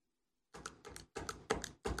Ken.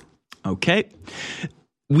 Okay.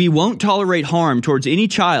 We won't tolerate harm towards any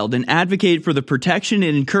child and advocate for the protection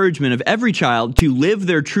and encouragement of every child to live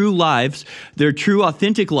their true lives, their true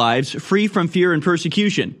authentic lives, free from fear and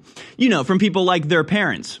persecution. You know, from people like their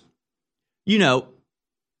parents. You know,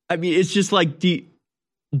 I mean, it's just like, do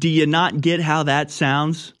you not get how that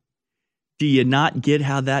sounds? Do you not get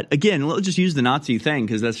how that, again, let's just use the Nazi thing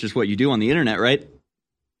because that's just what you do on the internet, right?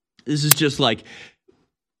 This is just like,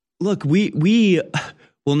 look, we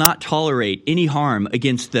will not tolerate any harm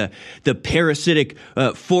against the parasitic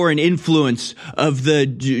foreign influence of the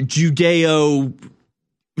Judeo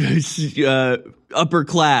upper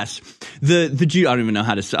class. The Jew. I don't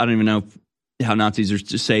even know how Nazis are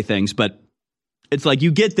to say things, but it's like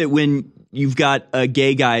you get that when you've got a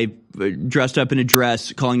gay guy dressed up in a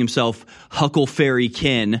dress calling himself Huckleberry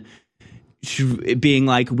Ken, being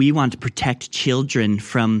like, we want to protect children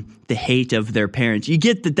from the hate of their parents. You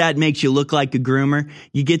get that makes you look like a groomer.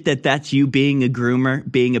 You get that that's you being a groomer,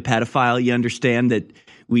 being a pedophile. You understand that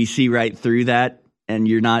we see right through that, and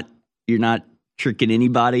you're not tricking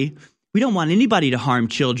anybody. We don't want anybody to harm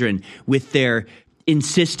children with their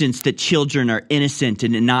insistence that children are innocent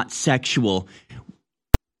and not sexual.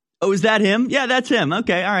 Oh, is that him? Yeah, that's him.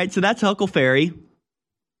 Okay, all right. So that's Huckleberry.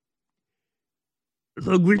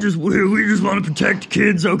 Look, we just want to protect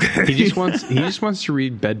kids, okay? He just wants to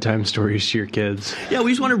read bedtime stories to your kids. Yeah,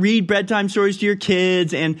 we just want to read bedtime stories to your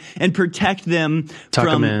kids and protect them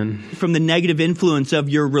from the negative influence of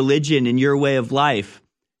your religion and your way of life.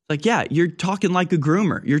 Like, yeah, you're talking like a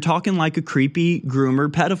groomer. You're talking like a creepy groomer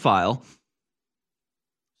pedophile.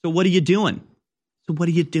 So what are you doing?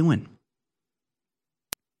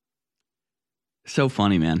 So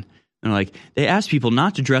funny, man. And like, they ask people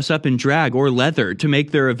not to dress up in drag or leather to make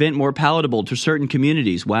their event more palatable to certain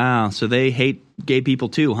communities. Wow. So they hate gay people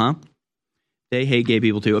too, huh? They hate gay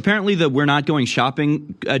people too. Apparently the "we're not going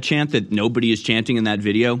shopping" chant that nobody is chanting in that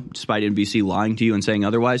video, despite NBC lying to you and saying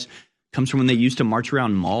otherwise, comes from when they used to march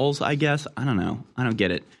around malls, I guess. I don't know. I don't get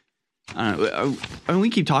it. I don't know. I mean, we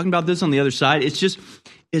keep talking about this on the other side. It's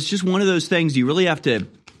just one of those things you really have to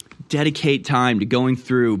dedicate time to going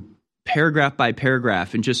through paragraph by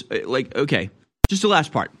paragraph and just like, okay, just the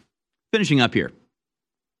last part. Finishing up here.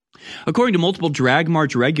 According to multiple drag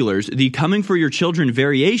march regulars, the "coming for your children"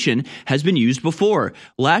 variation has been used before.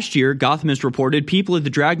 Last year, Gothamist reported people at the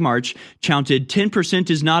drag march chanted 10%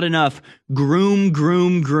 is not enough, groom,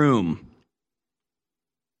 groom, groom.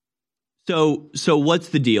 So what's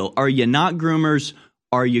the deal? Are you not groomers?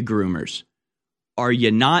 Are you groomers? Are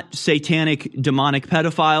you not satanic, demonic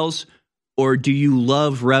pedophiles? Or do you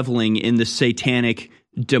love reveling in the satanic,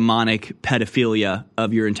 demonic pedophilia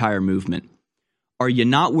of your entire movement? Are you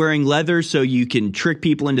not wearing leather so you can trick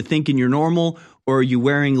people into thinking you're normal? Or are you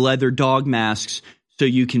wearing leather dog masks so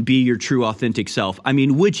you can be your true, authentic self? I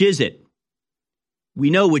mean, which is it? We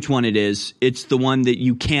know which one it is. It's the one that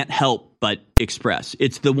you can't help but express.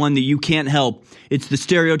 It's the one that you can't help. It's the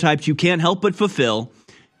stereotypes you can't help but fulfill.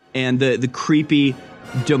 And the creepy,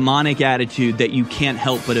 demonic attitude that you can't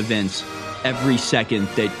help but evince every second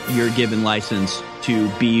that you're given license to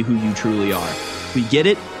be who you truly are. We get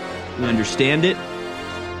it. We understand it.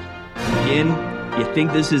 Again, you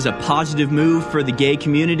think this is a positive move for the gay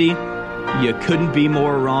community? You couldn't be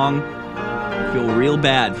more wrong. I feel real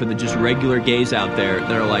bad for the just regular gays out there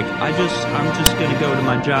that are like, I'm just going to go to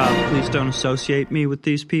my job. Please don't associate me with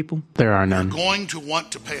these people. There are none. You're going to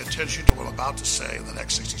want to pay attention to what I'm about to say in the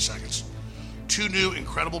next 60 seconds. 2 new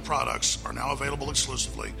incredible products are now available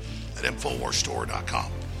exclusively at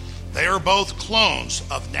InfoWarsStore.com. They are both clones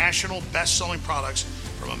of national best-selling products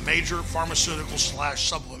from a major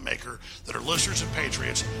pharmaceutical/supplement maker that are listeners and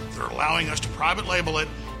patriots that are allowing us to private label it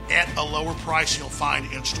at a lower price you'll find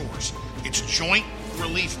in stores. It's Joint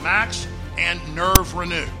Relief Max and Nerve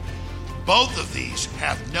Renew. Both of these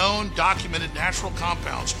have known documented natural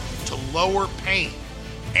compounds to lower pain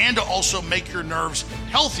and to also make your nerves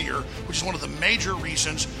healthier, which is one of the major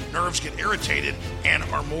reasons nerves get irritated and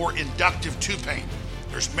are more inductive to pain.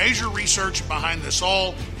 There's major research behind this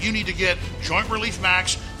all. You need to get Joint Relief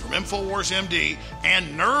Max from InfoWars MD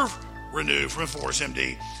and Nerve Renew from InfoWars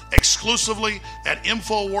MD exclusively at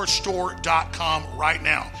InfoWarsStore.com right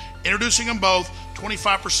now. Introducing them both,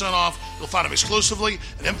 25% off. You'll find them exclusively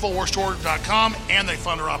at InfoWarsStore.com, and they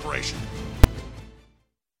fund our operation.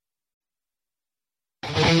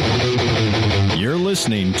 You're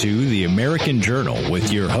listening to The American Journal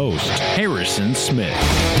with your host, Harrison Smith.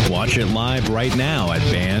 Watch it live right now at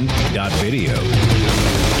band.video. All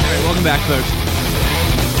right, welcome back, folks.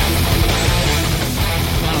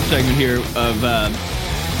 Final segment here of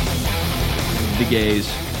the gays.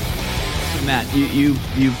 Matt, you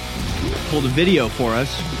pulled a video for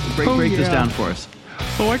us. Break this down for us.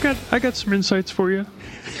 Oh, I got some insights for you.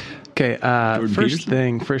 Okay, first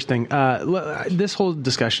thing. This whole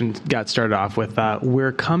discussion got started off with,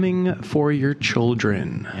 we're coming for your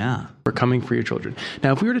children. Yeah. We're coming for your children.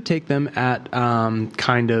 Now, if we were to take them at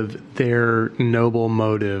kind of their noble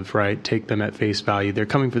motive, right, take them at face value, they're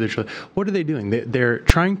coming for their children. What are they doing? They're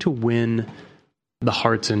trying to win the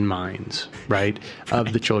hearts and minds, right,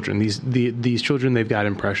 of the children. These children, they've got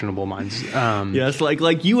impressionable minds. Yes,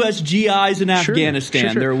 like U.S. GIs in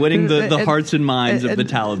Afghanistan. Sure. They're winning the hearts and minds of the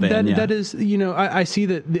Taliban. That is, I see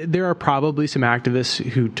that there are probably some activists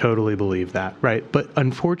who totally believe that, right? But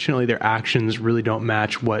unfortunately, their actions really don't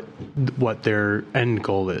match what their end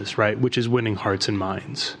goal is, right? Which is winning hearts and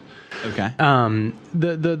minds. Okay.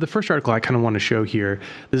 The first article I kind of want to show here,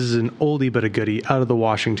 this is an oldie but a goodie out of the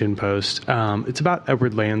Washington Post. It's about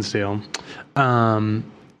Edward Lansdale.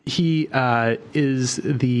 He is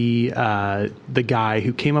the guy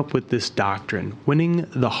who came up with this doctrine, winning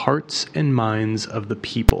the hearts and minds of the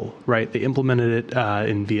people, right? They implemented it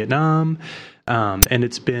in Vietnam. And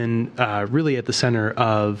it's been really at the center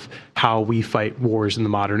of how we fight wars in the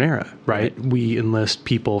modern era, right? We enlist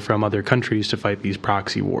people from other countries to fight these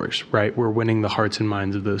proxy wars, right? We're winning the hearts and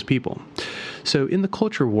minds of those people. So in the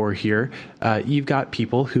culture war here, you've got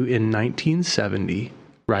people who in 1970,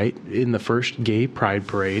 right, in the first gay pride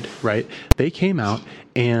parade, right, they came out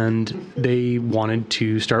and they wanted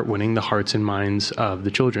to start winning the hearts and minds of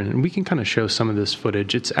the children. And we can kind of show some of this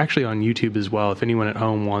footage. It's actually on YouTube as well, if anyone at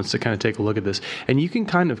home wants to kind of take a look at this. And you can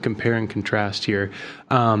kind of compare and contrast here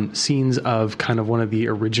scenes of kind of one of the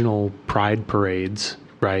original pride parades,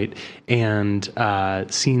 right, and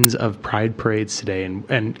scenes of pride parades today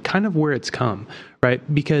and kind of where it's come.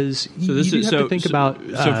 Right, because you have to think about...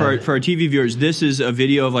 So for our TV viewers, this is a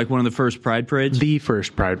video of like one of the first Pride parades? The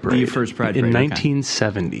first Pride parade. The first Pride parade, in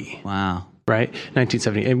 1970. Okay. Wow. Right,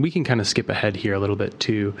 1970. And we can kind of skip ahead here a little bit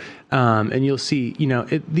too. And you'll see,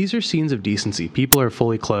 these are scenes of decency. People are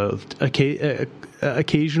fully clothed.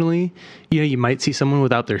 Occasionally, you might see someone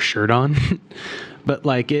without their shirt on. But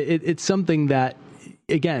like it's something that,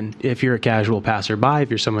 again, if you're a casual passerby,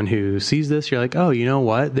 if you're someone who sees this, you're like, oh, you know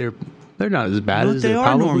what? They're not as bad as they are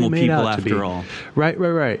probably normal made people out to be. after all.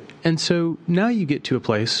 Right. And so now you get to a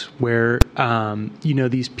place where,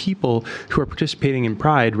 these people who are participating in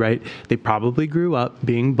Pride, right, they probably grew up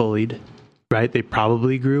being bullied, right? They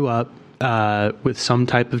probably grew up with some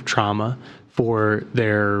type of trauma for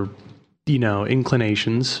their,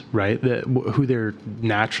 inclinations, right, who they're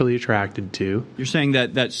naturally attracted to. You're saying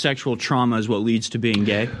that sexual trauma is what leads to being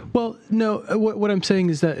gay? Well, no, what I'm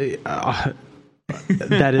saying is that...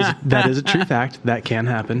 that is a true fact. That can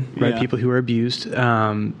happen, right? Yeah. People who are abused,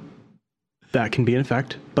 that can be an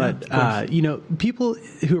effect. But, people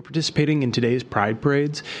who are participating in today's pride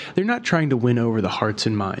parades, they're not trying to win over the hearts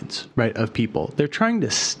and minds, right, of people. They're trying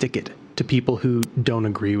to stick it to people who don't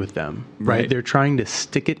agree with them, right? They're trying to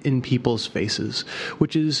stick it in people's faces,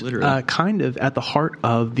 which is kind of at the heart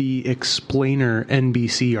of the Explainer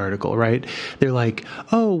NBC article, right? They're like,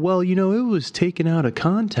 oh, well, it was taken out of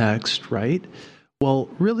context, right? Well,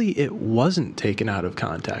 really, it wasn't taken out of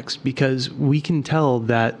context because we can tell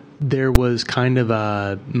that there was kind of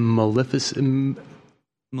a maleficent,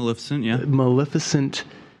 Maleficent, yeah.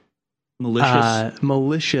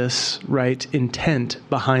 Malicious, right, intent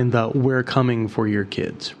behind the "we're coming for your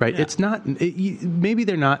kids," right? Yeah. It's not, maybe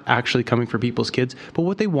they're not actually coming for people's kids, but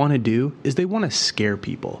what they want to do is they want to scare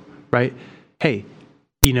people, right? Hey,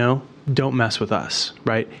 don't mess with us,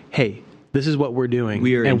 right? Hey, this is what we're doing.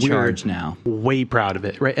 We are in charge now. Way proud of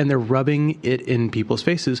it, right? And they're rubbing it in people's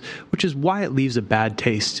faces, which is why it leaves a bad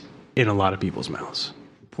taste in a lot of people's mouths.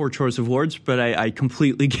 Poor choice of words, but I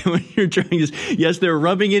completely get what you're trying to say. Yes, they're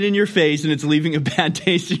rubbing it in your face and it's leaving a bad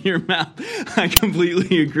taste in your mouth. I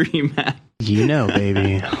completely agree, Matt.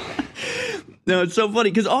 Baby. No, it's so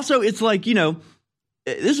funny because also it's like,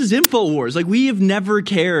 this is InfoWars. Like, we have never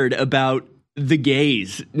cared about the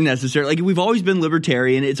gays necessarily. Like, we've always been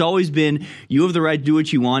libertarian. It's always been you have the right to do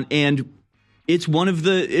what you want. And it's one of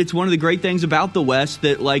the great things about the West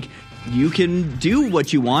that, like, you can do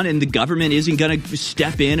what you want and the government isn't going to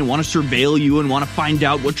step in and want to surveil you and want to find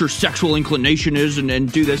out what your sexual inclination is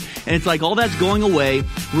and do this. And it's like all that's going away.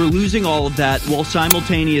 We're losing all of that while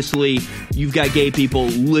simultaneously you've got gay people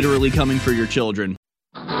literally coming for your children.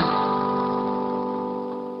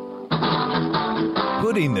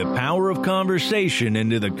 Putting the power of conversation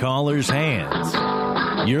into the caller's hands.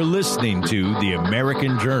 You're listening to The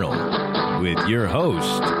American Journal with your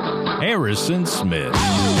host, Harrison Smith.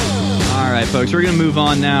 All right, folks, we're going to move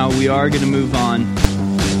on now. We are going to move on.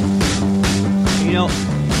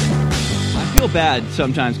 I feel bad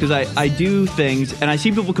sometimes because I do things and I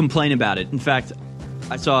see people complain about it. In fact,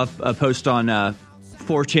 I saw a post on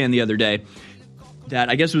 4chan the other day that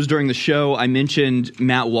I guess it was during the show. I mentioned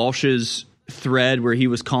Matt Walsh's thread where he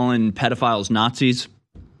was calling pedophiles Nazis.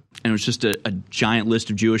 And it was just a giant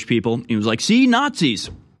list of Jewish people. He was like, see, Nazis.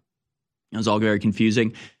 It was all very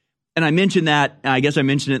confusing. And I mentioned that, I guess I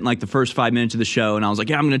mentioned it in like the first 5 minutes of the show, and I was like,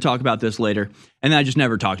 yeah, I'm going to talk about this later. And then I just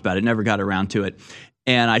never talked about it, never got around to it.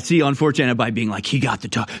 And I see on 4chan everybody being like, he got to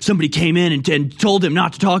talk. Somebody came in and told him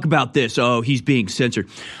not to talk about this. Oh, he's being censored.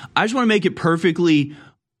 I just want to make it perfectly,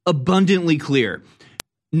 abundantly clear.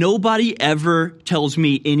 Nobody ever tells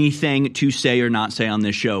me anything to say or not say on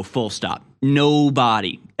this show, full stop.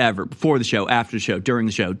 Nobody ever, before the show, after the show, during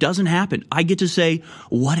the show. Doesn't happen. I get to say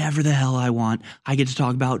whatever the hell I want. I get to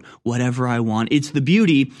talk about whatever I want. It's the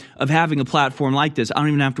beauty of having a platform like this. I don't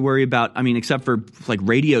even have to worry about, except for like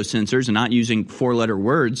radio censors and not using 4-letter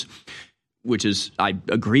words, which is, I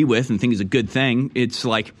agree with and think is a good thing. It's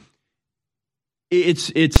like, it's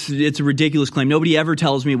a ridiculous claim. Nobody ever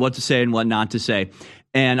tells me what to say and what not to say.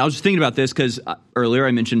 And I was just thinking about this because earlier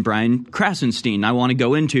I mentioned Brian Krasenstein. I want to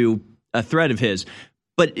go into a thread of his.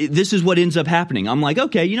 But this is what ends up happening. I'm like,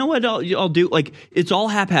 okay, you know what I'll do? Like, it's all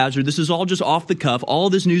haphazard. This is all just off the cuff. All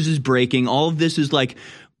of this news is breaking. All of this is like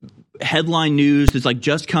headline news that's like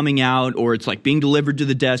just coming out, or it's like being delivered to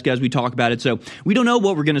the desk as we talk about it. So we don't know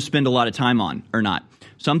what we're going to spend a lot of time on or not.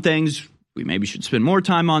 Some things we maybe should spend more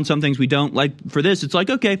time on. Some things we don't. Like for this, it's like,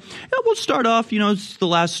 okay, yeah, we'll start off. It's the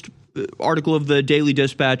last article of the Daily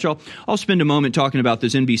Dispatch. I'll spend a moment talking about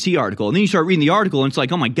this NBC article, and then you start reading the article, and it's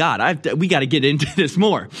like, oh my God, we got to get into this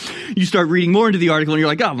more. You start reading more into the article, and you're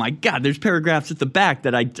like, oh my God, there's paragraphs at the back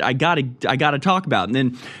that I gotta talk about. And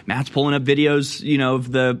then Matt's pulling up videos, of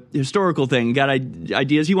the historical thing, got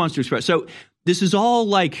ideas he wants to express. So this is all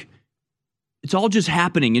like, it's all just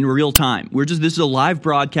happening in real time. This is a live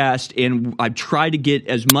broadcast, and I've tried to get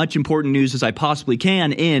as much important news as I possibly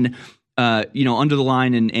can in. Under the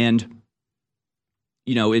line and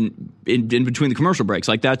in between the commercial breaks.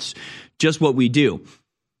 Like, that's just what we do.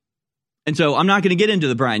 And so I'm not going to get into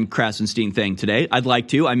the Brian Krasenstein thing today. I'd like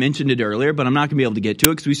to. I mentioned it earlier, but I'm not going to be able to get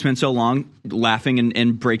to it because we spent so long laughing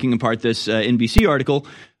and breaking apart this NBC article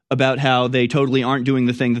about how they totally aren't doing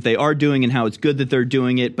the thing that they are doing and how it's good that they're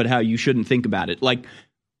doing it, but how you shouldn't think about it. Like,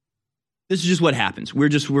 this is just what happens.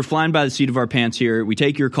 We're flying by the seat of our pants here. We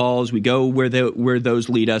take your calls. We go where those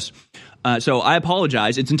lead us. So I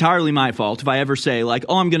apologize. It's entirely my fault if I ever say like,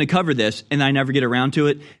 oh, I'm going to cover this and I never get around to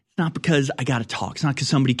it. It's not because I got to talk. It's not because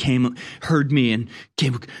somebody heard me and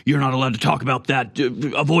came, you're not allowed to talk about that.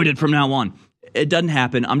 Avoid it from now on. It doesn't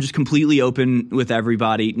happen. I'm just completely open with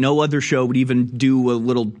everybody. No other show would even do a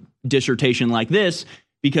little dissertation like this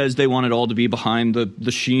because they want it all to be behind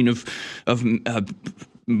the sheen of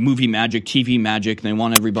movie magic, TV magic. They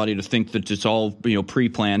want everybody to think that it's all,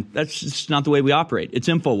 pre-planned. That's just not the way we operate. It's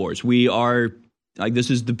InfoWars. We are like, this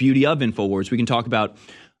is the beauty of InfoWars. We can talk about,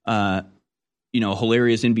 a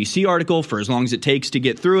hilarious NBC article for as long as it takes to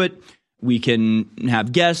get through it. We can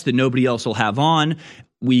have guests that nobody else will have on.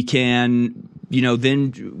 we can,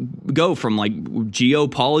 then go from like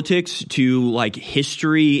geopolitics to like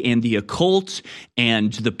history and the occult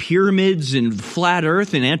and the pyramids and flat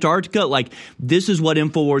earth and Antarctica. Like, this is what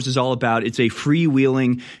InfoWars is all about. It's a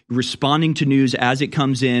freewheeling, responding to news as it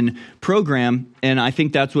comes in program. And I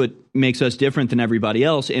think that's what makes us different than everybody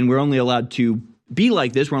else. And we're only allowed to be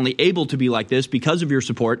like this. We're only able to be like this because of your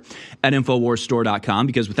support at InfoWarsStore.com,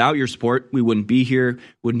 because without your support, we wouldn't be here,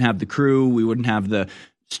 wouldn't have the crew, we wouldn't have the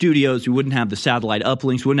studios, we wouldn't have the satellite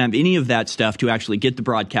uplinks, we wouldn't have any of that stuff to actually get the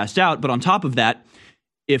broadcast out. But on top of that,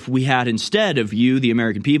 if we had, instead of you, the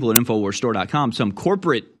American people, at InfoWarsStore.com, some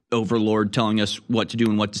corporate overlord telling us what to do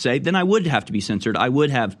and what to say, then I would have to be censored. I would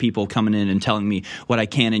have people coming in and telling me what I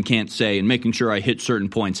can and can't say and making sure I hit certain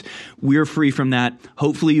points. We're free from that.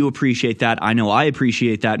 Hopefully you appreciate that. I know I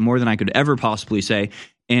appreciate that more than I could ever possibly say.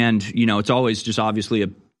 And, it's always just obviously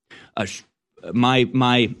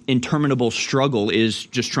my interminable struggle is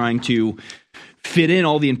just trying to fit in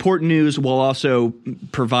all the important news while also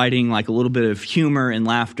providing like a little bit of humor and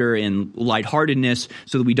laughter and lightheartedness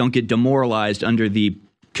so that we don't get demoralized under the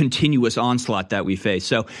continuous onslaught that we face.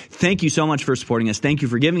 So thank you so much for supporting us. Thank you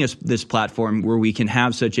for giving us this platform where we can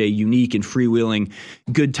have such a unique and freewheeling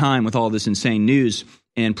good time with all this insane news.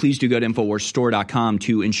 And please do go to InfoWarsStore.com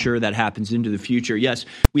to ensure that happens into the future. Yes,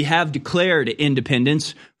 we have declared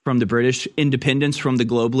independence from the British, independence from the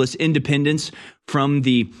globalists, independence from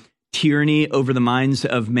the tyranny over the minds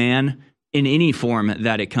of man in any form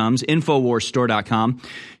that it comes. InfoWarsStore.com.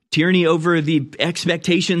 Tyranny over the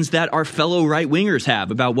expectations that our fellow right-wingers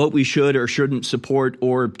have about what we should or shouldn't support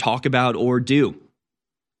or talk about or do.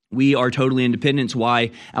 We are totally independent. It's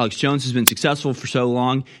why Alex Jones has been successful for so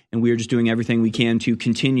long, and we are just doing everything we can to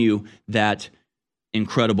continue that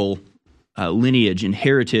incredible lineage and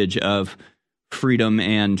heritage of freedom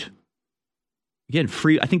and, again,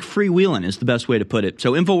 I think freewheeling is the best way to put it.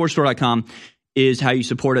 So InfoWarsStore.com is how you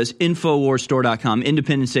support us. InfoWarsStore.com,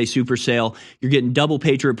 Independence Day Super Sale. You're getting double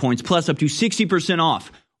Patriot points plus up to 60% off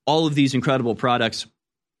all of these incredible products.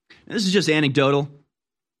 And this is just anecdotal,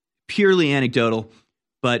 purely anecdotal,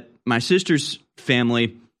 but my sister's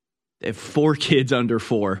family, they have 4 kids under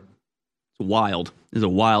 4. It's wild. It's a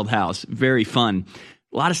wild house. Very fun.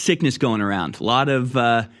 A lot of sickness going around. A lot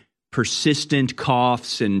of persistent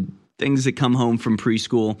coughs and things that come home from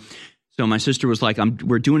preschool. So my sister was like,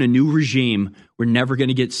 we're doing a new regime. We're never going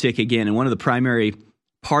to get sick again. And one of the primary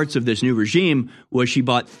parts of this new regime was she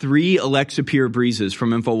bought 3 Alexa Pure Breezes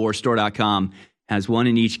from InfoWarsStore.com, has one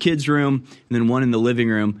in each kid's room and then one in the living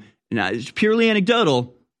room. And it's purely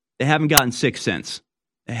anecdotal. They haven't gotten sick since.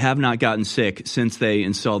 They have not gotten sick since they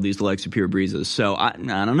installed these Alexa Pure Breezes. So I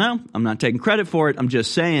don't know. I'm not taking credit for it. I'm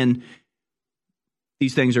just saying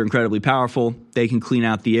these things are incredibly powerful. They can clean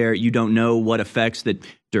out the air. You don't know what effects that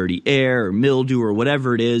dirty air or mildew or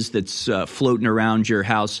whatever it is that's floating around your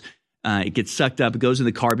house. It gets sucked up. It goes in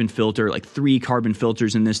the carbon filter, like 3 carbon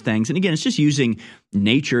filters in this thing. And again, it's just using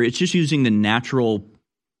nature. It's just using the natural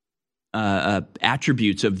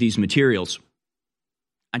attributes of these materials.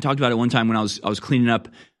 I talked about it one time when I was cleaning up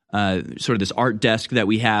sort of this art desk that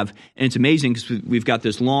we have. And it's amazing because we've got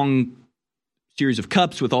this long series of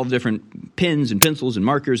cups with all the different pens and pencils and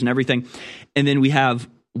markers and everything. And then we have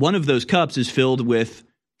one of those cups is filled with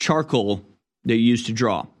charcoal that you use to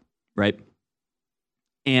draw, right?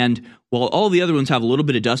 And while all the other ones have a little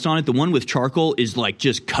bit of dust on it, the one with charcoal is like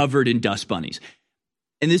just covered in dust bunnies.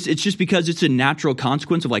 And it's just because it's a natural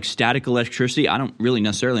consequence of like static electricity. I don't really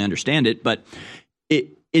necessarily understand it, but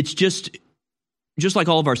it's just like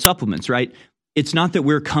all of our supplements, right? It's not that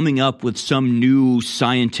we're coming up with some new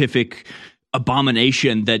scientific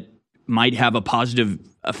abomination that might have a positive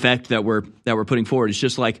effect that we're putting forward. It's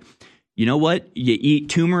just like, you know what? You eat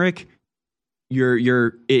turmeric,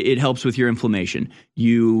 it helps with your inflammation.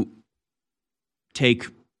 You take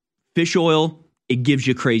fish oil, it gives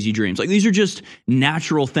you crazy dreams. Like, these are just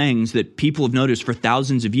natural things that people have noticed for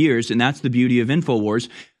thousands of years, and that's the beauty of InfoWars,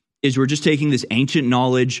 is we're just taking this ancient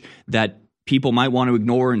knowledge that people might want to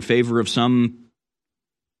ignore in favor of some,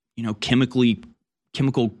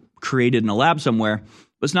 chemical created in a lab somewhere.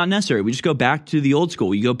 But it's not necessary. We just go back to the old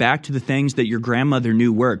school. You go back to the things that your grandmother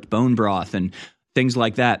knew worked, bone broth and things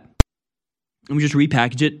like that. And we just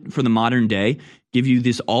repackage it for the modern day, give you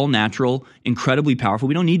this all-natural, incredibly powerful.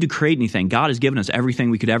 We don't need to create anything. God has given us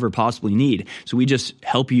everything we could ever possibly need. So we just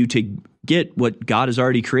help you to get what God has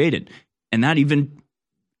already created. And that even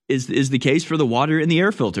is the case for the water and the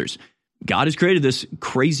air filters. God has created this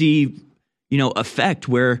crazy, effect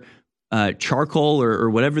where charcoal or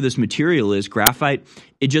whatever this material is, graphite,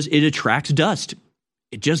 it attracts dust.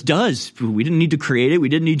 It just does. We didn't need to create it. We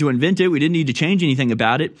didn't need to invent it. We didn't need to change anything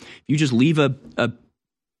about it. If you just leave a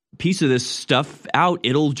piece of this stuff out,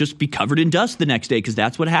 it'll just be covered in dust the next day, because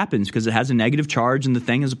that's what happens, because it has a negative charge and the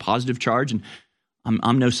thing has a positive charge. And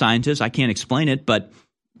I'm no scientist. I can't explain it, but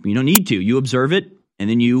you don't need to. You observe it and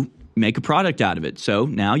then you make a product out of it. So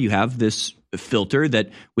now you have this filter that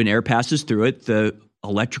when air passes through it, the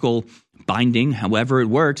electrical binding, however it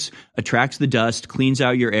works, attracts the dust, cleans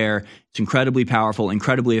out your air. It's incredibly powerful,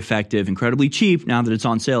 incredibly effective, incredibly cheap now that it's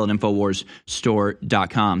on sale at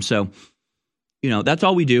InfoWarsStore.com. So, that's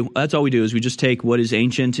all we do. That's all we do is we just take what is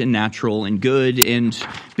ancient and natural and good and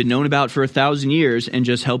been known about for 1,000 years and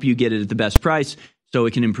just help you get it at the best price so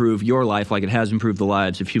it can improve your life like it has improved the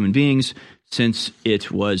lives of human beings since it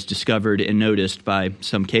was discovered and noticed by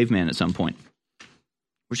some caveman at some point.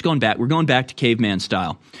 We're just going back. We're going back to caveman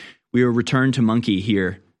style. We are returned to monkey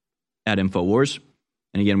here at InfoWars.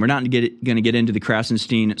 And again, we're not going to get into the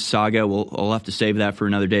Krasenstein saga. We'll have to save that for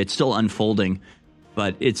another day. It's still unfolding,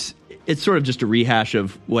 but it's sort of just a rehash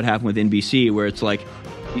of what happened with NBC, where it's like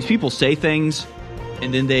these people say things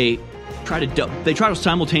and then they try to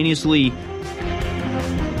simultaneously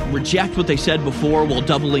reject what they said before while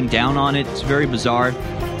doubling down on it. It's very bizarre.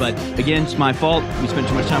 But again, it's my fault. We spent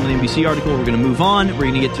too much time on the NBC article. We're going to move on. We're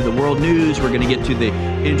going to get to the world news. We're going to get to the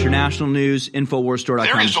international news. InfoWarsStore.com.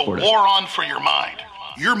 There is a war on for your mind.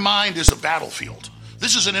 Your mind is a battlefield.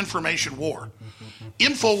 This is an information war.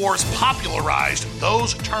 InfoWars popularized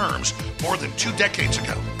those terms more than 2 decades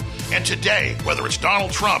ago. And today, whether it's Donald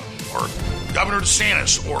Trump or Governor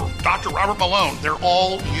DeSantis or Dr. Robert Malone, they're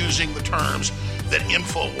all using the terms that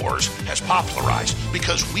InfoWars has popularized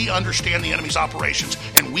because we understand the enemy's operations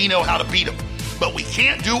and we know how to beat them. But we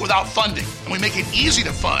can't do it without funding. And we make it easy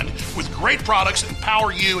to fund with great products that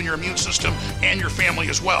empower you and your immune system and your family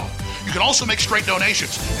as well. You can also make straight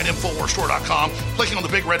donations at InfoWarsStore.com, clicking on the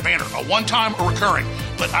big red banner, a one-time or recurring.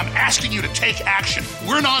 But I'm asking you to take action.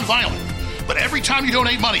 We're nonviolent. But every time you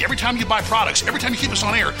donate money, every time you buy products, every time you keep us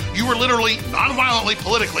on air, you are literally, nonviolently,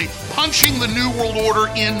 politically, punching the New World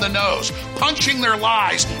Order in the nose, punching their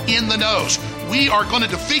lies in the nose. We are going to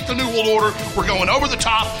defeat the New World Order. We're going over the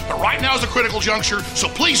top, but right now is a critical juncture. So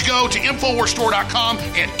please go to InfoWarsStore.com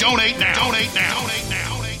and donate now. Donate now. Donate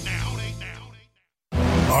now. Donate now. Donate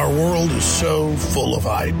now. Our world is so full of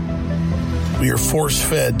hype. We are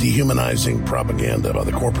force-fed, dehumanizing propaganda by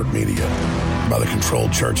the corporate media, by the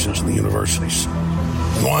controlled churches and the universities.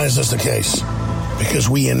 And why is this the case? Because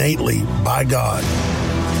we innately, by God,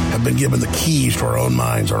 have been given the keys to our own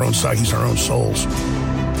minds, our own psyches, our own souls.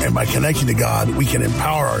 And by connecting to God, we can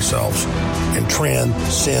empower ourselves and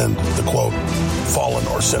transcend the, quote, fallen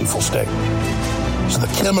or sinful state. So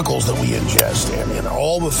the chemicals that we ingest and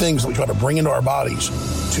all the things that we try to bring into our bodies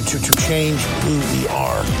to change who we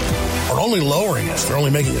are only lowering us. They're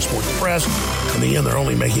only making us more depressed. In the end, they're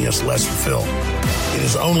only making us less fulfilled. It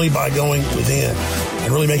is only by going within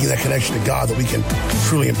and really making that connection to God that we can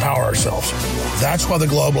truly empower ourselves. That's why the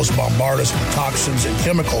globalists bombard us with toxins and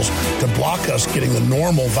chemicals to block us getting the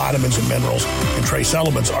normal vitamins and minerals and trace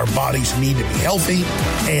elements our bodies need to be healthy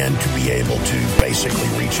and to be able to basically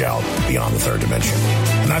reach out beyond the third dimension.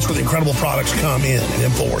 And that's where the incredible products come in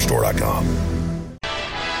at InfoWarsStore.com.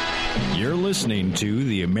 You're listening to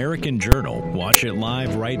The American Journal. Watch it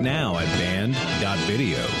live right now at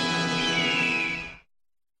band.video.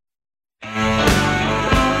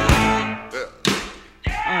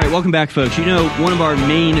 All right, welcome back, folks. You know, one of our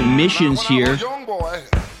main missions here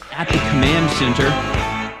at the command center,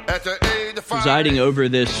 presiding over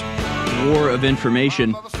this war of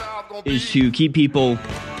information, is to keep people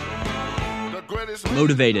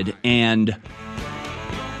motivated and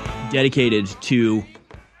dedicated to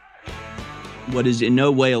what is in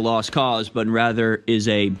no way a lost cause, but rather is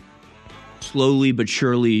a slowly but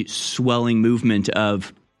surely swelling movement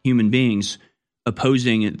of human beings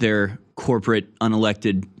opposing their corporate,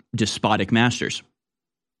 unelected, despotic masters.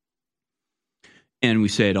 And we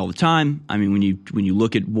say it all the time. I mean, when you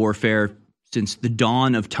look at warfare since the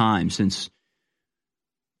dawn of time, since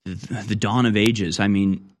the dawn of ages, I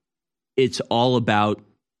mean, it's all about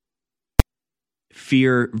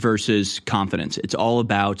fear versus confidence. It's all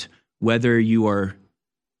about whether you are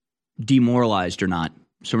demoralized or not.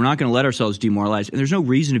 So we're not going to let ourselves demoralize, and there's no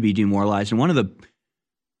reason to be demoralized. And one of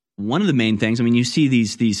the main things, I mean, you see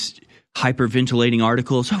these hyperventilating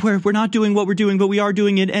articles. Oh, we're not doing what we're doing, but we are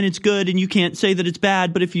doing it, and it's good, and you can't say that it's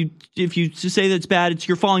bad. But if you say that it's bad,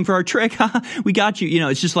 you're falling for our trick. We got you. You know,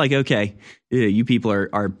 it's just like, okay, you people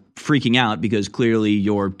are freaking out because clearly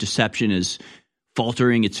your deception is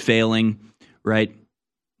faltering, it's failing, right?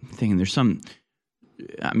 I'm thinking there's some.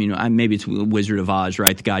 I mean, maybe it's Wizard of Oz,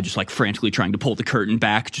 right? The guy just like frantically trying to pull the curtain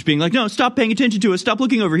back, just being like, no, stop paying attention to us. Stop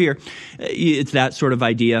looking over here. It's that sort of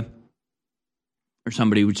idea. or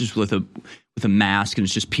somebody just with a mask and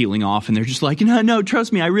it's just peeling off, and they're just like, no,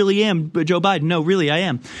 trust me, I really am. But Joe Biden, no, really, I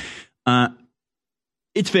am.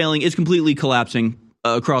 It's failing. It's completely collapsing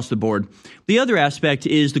across the board. The other aspect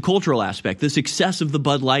is the cultural aspect, the success of the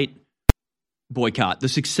Bud Light boycott, the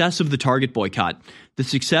success of the Target boycott, the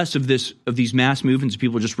success of these mass movements of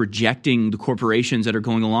people just rejecting the corporations that are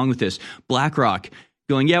going along with this. BlackRock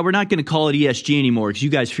going, yeah, we're not going to call it ESG anymore because you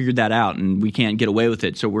guys figured that out and we can't get away with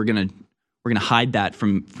it. So we're gonna hide that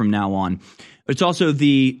from now on. But it's also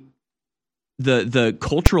the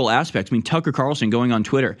cultural aspects. I mean, Tucker Carlson going on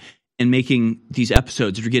Twitter and making these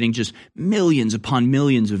episodes that are getting just millions upon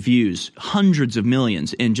millions of views, hundreds of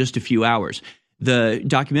millions in just a few hours. The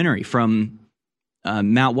documentary from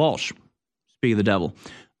Matt Walsh, speak of the devil,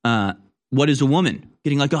 What is a Woman?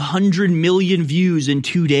 Getting like 100 million views in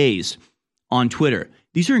 2 days on Twitter.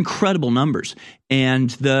 These are incredible numbers. And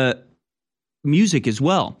the music as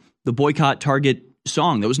well. The Boycott Target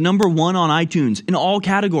song that was number 1 on iTunes in all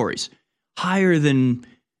categories, higher than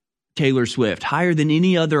Taylor Swift, higher than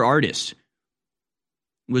any other artist,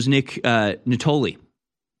 was Nick Natoli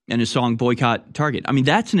and his song Boycott Target. I mean,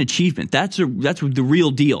 that's an achievement. That's the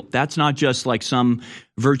real deal. That's not just like some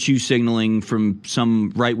virtue signaling from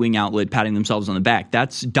some right-wing outlet patting themselves on the back.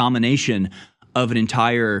 That's domination of an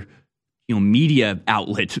entire, media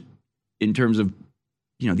outlet in terms of,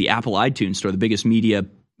 the Apple iTunes Store, the biggest media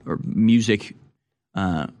or music,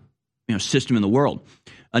 system in the world.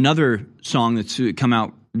 Another song that's come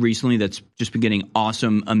out recently that's just been getting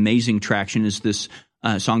awesome, amazing traction is this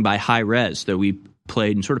song by High Res that we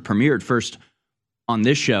played and sort of premiered first on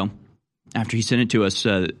this show after he sent it to us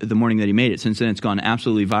the morning that he made it. Since then, it's gone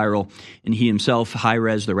absolutely viral. And he himself, High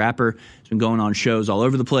Res, the rapper, has been going on shows all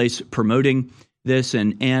over the place promoting this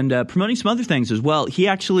and promoting some other things as well. He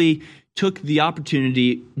actually took the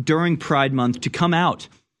opportunity during Pride Month to come out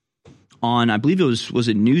on, I believe it was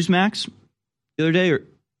it Newsmax the other day or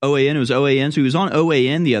OAN? It was OAN. So he was on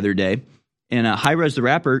OAN the other day, and High Res the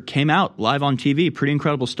rapper came out live on TV. Pretty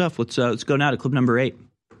incredible stuff. Let's go now to clip number 8.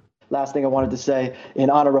 Last thing I wanted to say, in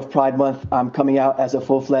honor of Pride Month, I'm coming out as a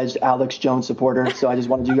full-fledged Alex Jones supporter. So I just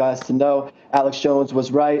wanted you guys to know Alex Jones was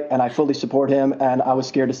right, and I fully support him. And I was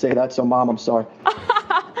scared to say that. So, Mom, I'm sorry.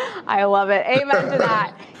 I love it. Amen to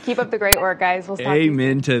that. Keep up the great work, guys. We'll talk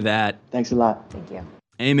Amen to that. Thanks a lot. Thank you.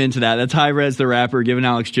 Amen to that. That's High Res the rapper giving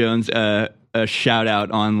Alex Jones a shout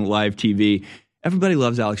out on live TV. Everybody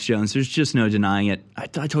loves Alex Jones. There's just no denying it. I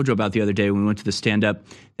told you about the other day when we went to the stand-up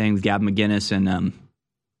thing with Gavin McGinnis and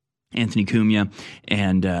Anthony Cumia,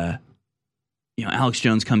 and Alex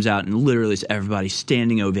Jones comes out and literally is everybody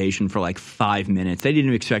standing ovation for like 5 minutes. They didn't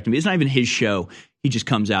even expect him. It's not even his show. He just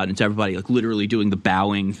comes out and it's everybody like literally doing the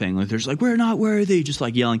bowing thing. Like there's like, we're not worthy, just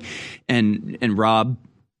like yelling. And Rob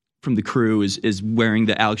from the crew is wearing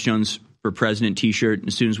the Alex Jones for President t-shirt. And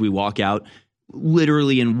as soon as we walk out,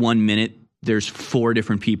 literally in 1 minute, there's 4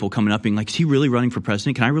 different people coming up being like, is he really running for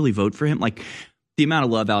president? Can I really vote for him? Like the amount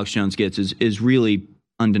of love Alex Jones gets is really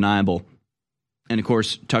undeniable. And of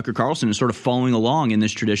course, Tucker Carlson is sort of following along in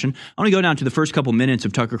this tradition. I want to go down to the first couple minutes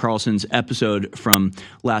of Tucker Carlson's episode from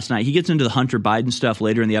last night. He gets into the Hunter Biden stuff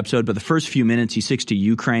later in the episode, but the first few minutes he sticks to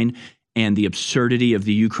Ukraine and the absurdity of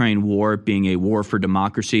the Ukraine war being a war for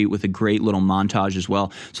democracy with a great little montage as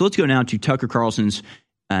well. So let's go now to Tucker Carlson's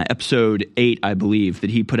episode 8, I believe, that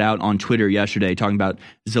he put out on Twitter yesterday talking about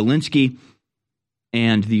Zelensky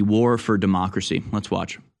and the war for democracy. Let's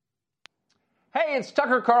watch. Hey, it's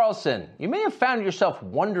Tucker Carlson. You may have found yourself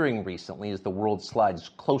wondering recently, as the world slides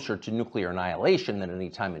closer to nuclear annihilation than any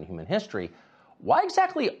time in human history, why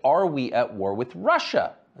exactly are we at war with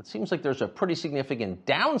Russia? It seems like there's a pretty significant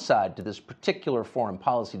downside to this particular foreign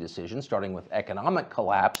policy decision, starting with economic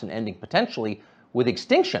collapse and ending potentially with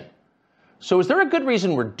extinction. So is there a good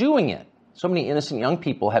reason we're doing it? So many innocent young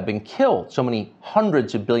people have been killed. So many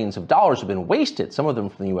hundreds of billions of dollars have been wasted, some of them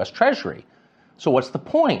from the U.S. Treasury. So what's the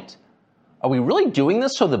point? Are we really doing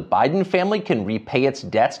this so the Biden family can repay its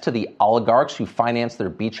debts to the oligarchs who finance their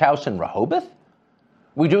beach house in Rehoboth? Are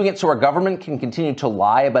we doing it so our government can continue to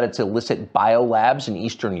lie about its illicit biolabs in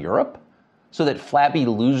Eastern Europe? So that flabby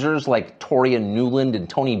losers like Toria Nuland and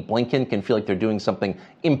Tony Blinken can feel like they're doing something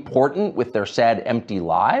important with their sad, empty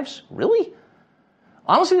lives? Really?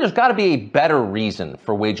 Honestly, there's got to be a better reason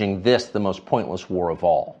for waging this, the most pointless war of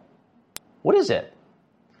all. What is it?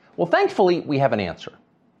 Well, thankfully, we have an answer.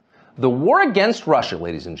 The war against Russia,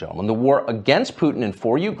 ladies and gentlemen, the war against Putin and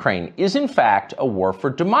for Ukraine is in fact a war for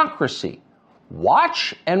democracy.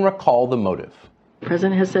 Watch and recall the motive. The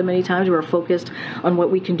President has said many times we're focused on what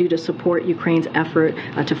we can do to support Ukraine's effort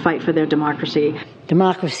to fight for their democracy.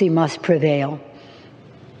 Democracy must prevail.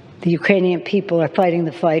 The Ukrainian people are fighting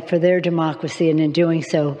the fight for their democracy and in doing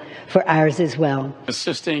so for ours as well.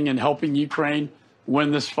 Assisting and helping Ukraine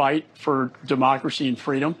win this fight for democracy and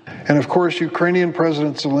freedom. And of course, Ukrainian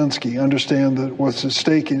President Zelensky understands that what's at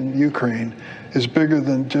stake in Ukraine is bigger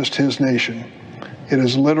than just his nation. It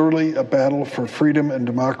is literally a battle for freedom and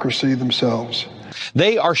democracy themselves.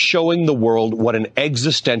 They are showing the world what an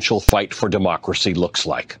existential fight for democracy looks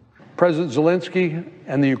like. President Zelensky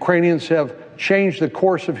and the Ukrainians have changed the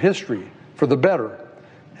course of history for the better,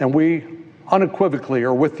 and we unequivocally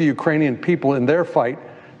are with the Ukrainian people in their fight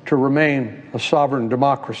to remain a sovereign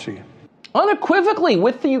democracy. Unequivocally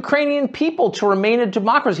with the Ukrainian people to remain a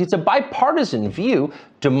democracy. It's a bipartisan view.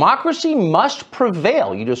 Democracy must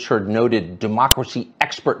prevail. You just heard noted democracy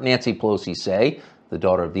expert Nancy Pelosi say, the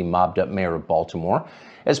daughter of the mobbed-up mayor of Baltimore.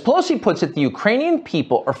 As Pelosi puts it, the Ukrainian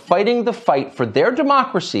people are fighting the fight for their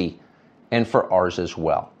democracy and for ours as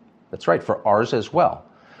well. That's right, for ours as well.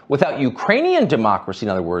 Without Ukrainian democracy, in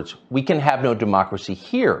other words, we can have no democracy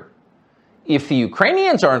here. If the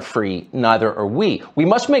Ukrainians aren't free, neither are we. We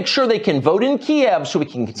must make sure they can vote in Kiev so we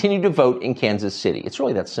can continue to vote in Kansas City. It's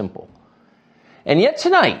really that simple. And yet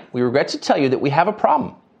tonight, we regret to tell you that we have a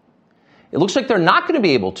problem. It looks like they're not going to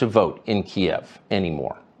be able to vote in Kiev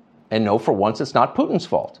anymore. And no, for once, it's not Putin's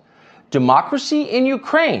fault. Democracy in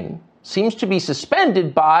Ukraine seems to be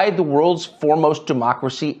suspended by the world's foremost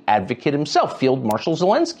democracy advocate himself, Field Marshal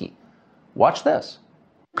Zelensky. Watch this.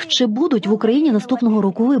 Чи будуть в Україні наступного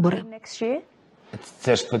року вибори?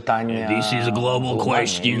 This is a global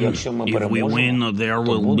question. If we win, there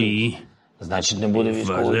will be.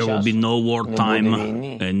 There will be no wartime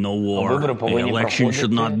and no war. The election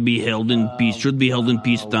should not be held in peace. Should be held in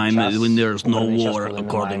peacetime when there's no war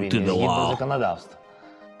according to the law.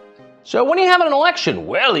 So when you have an election,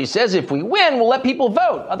 well, he says if we win, we'll let people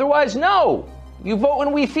vote. Otherwise, no. You vote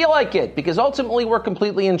when we feel like it, because ultimately we're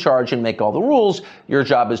completely in charge and make all the rules. Your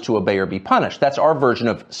job is to obey or be punished. That's our version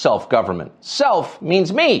of self-government. Self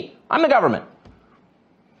means me. I'm the government.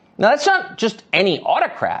 Now, that's not just any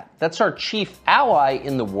autocrat. That's our chief ally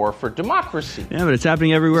in the war for democracy. Yeah, but it's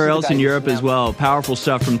happening everywhere else in Europe as well. Powerful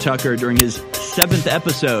stuff from Tucker during his 7th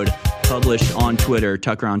episode, published on Twitter.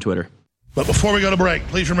 Tucker on Twitter. But before we go to break,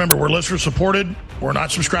 please remember, we're listener-supported. We're not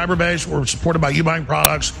subscriber-based. We're supported by you buying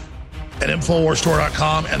products at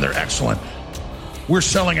InfoWarsStore.com, and they're excellent. We're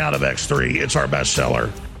selling out of X3. It's our best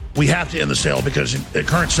seller. We have to end the sale because at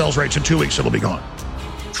current sales rates, in 2 weeks, it'll be gone.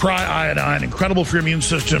 Try iodine, incredible for your immune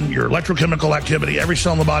system, your electrochemical activity, every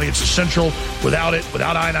cell in the body. It's essential. Without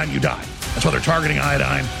iodine, you die. That's why they're targeting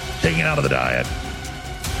iodine, taking it out of the diet.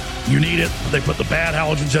 You need it. They put the bad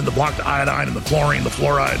halogens in to block the iodine and the chlorine, the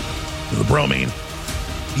fluoride, and the bromine.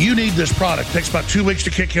 You need this product. It takes about 2 weeks to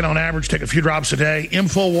kick in on average. Take a few drops a day.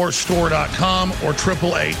 InfoWarsStore.com or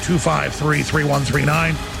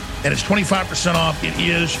 888-253-3139. And it's 25% off. It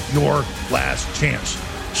is your last chance.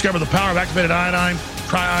 Discover the power of activated iodine.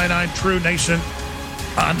 Try iodine. True nascent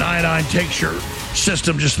iodine takes your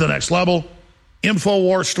system just to the next level.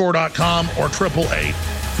 InfoWarsStore.com or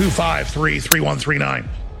 888-253-3139.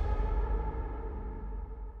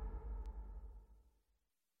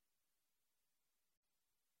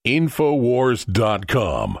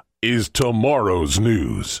 Infowars.com is tomorrow's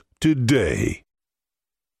news today.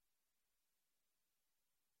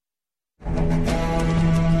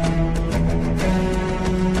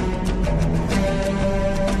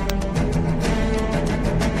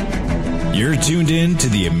 You're tuned in to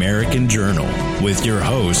the American Journal with your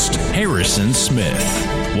host, Harrison Smith.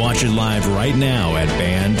 Watch it live right now at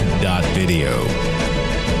band.video.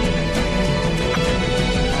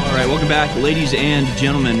 All right, welcome back, ladies and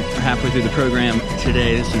gentlemen. We're halfway through the program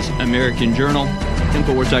today. This is American Journal,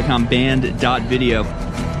 Infowars.com, band.video.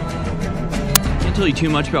 Can't tell you too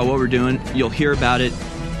much about what we're doing. You'll hear about it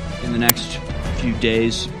in the next few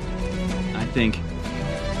days, I think.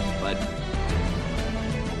 But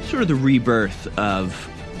sort of the rebirth of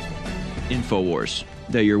Infowars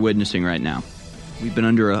that you're witnessing right now. We've been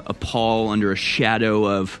under a pall, under a shadow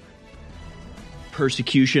of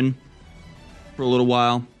persecution for a little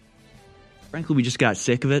while. Frankly, we just got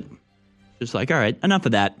sick of it. Just like, all right, enough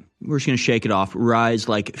of that. We're just going to shake it off, rise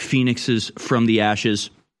like phoenixes from the ashes,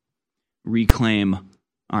 reclaim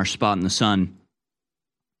our spot in the sun.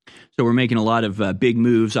 So we're making a lot of big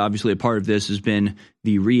moves. Obviously, a part of this has been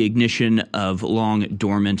the reignition of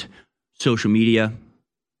long-dormant social media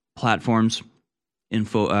platforms, like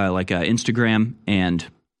Instagram and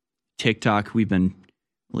TikTok. We've been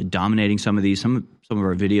really dominating some of these. Some of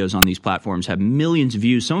our videos on these platforms have millions of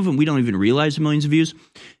views. Some of them we don't even realize are millions of views.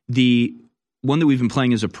 The one that we've been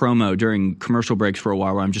playing as a promo during commercial breaks for a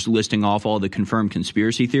while, where I'm just listing off all the confirmed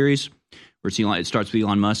conspiracy theories, where it starts with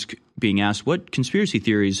Elon Musk being asked, what conspiracy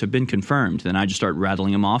theories have been confirmed? Then I just start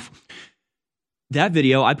rattling them off. That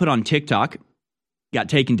video I put on TikTok got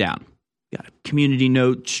taken down. Got a community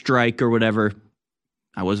note strike or whatever.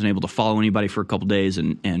 I wasn't able to follow anybody for a couple days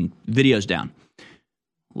and video's down.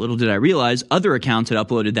 Little did I realize other accounts had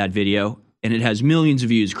uploaded that video and it has millions of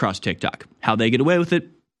views across TikTok. How they get away with it?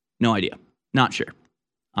 No idea. Not sure.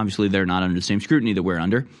 Obviously, they're not under the same scrutiny that we're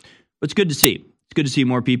under. But it's good to see. It's good to see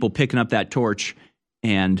more people picking up that torch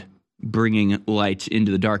and bringing light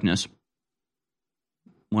into the darkness.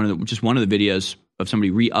 One of the videos of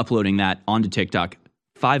somebody re-uploading that onto TikTok,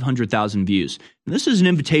 500,000 views. And this is an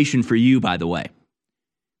invitation for you, by the way.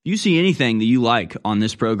 If you see anything that you like on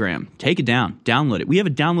this program, take it down, download it. We have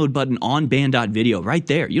a download button on band.video right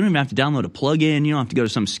there. You don't even have to download a plugin. You don't have to go to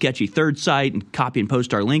some sketchy third site and copy and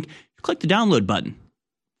post our link. Click the download button.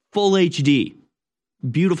 Full HD.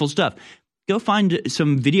 Beautiful stuff. Go find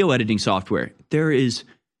some video editing software. There is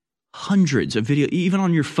hundreds of video, even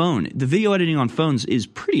on your phone. The video editing on phones is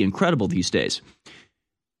pretty incredible these days.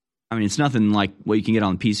 I mean, it's nothing like what you can get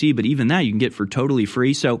on the PC, but even that you can get for totally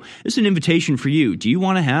free. So it's an invitation for you. Do you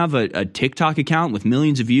want to have a TikTok account with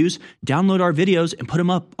millions of views? Download our videos and put them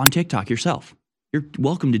up on TikTok yourself. You're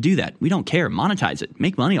welcome to do that. We don't care. Monetize it.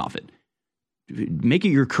 Make money off it. Make it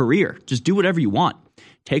your career. Just do whatever you want.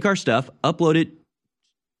 Take our stuff, upload it,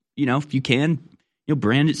 if you can,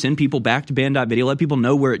 brand it, send people back to band.video, let people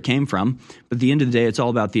know where it came from. But at the end of the day, it's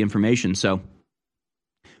all about the information. So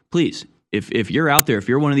please, if you're out there, if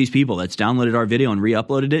you're one of these people that's downloaded our video and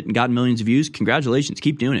re-uploaded it and gotten millions of views, congratulations.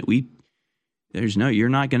 Keep doing it. You're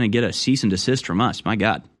not going to get a cease and desist from us. My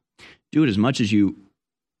God. Do it as much as you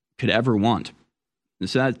could ever want.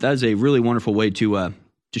 So that is a really wonderful way to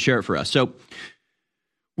share it for us. So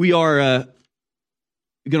we are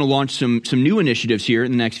going to launch some new initiatives here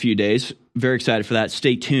in the next few days. Very excited for that.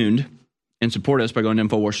 Stay tuned and support us by going to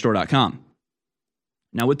InfoWarsStore.com.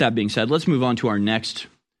 Now, with that being said, let's move on to our next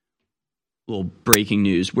little breaking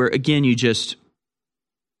news, where again, it's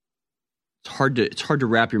hard to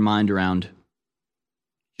wrap your mind around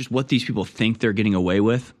just what these people think they're getting away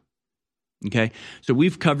with. Okay, so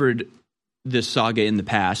we've covered this saga in the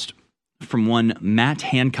past from one Matt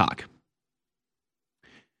Hancock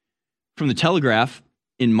from the Telegraph.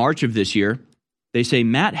 In March of this year, they say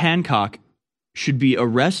Matt Hancock should be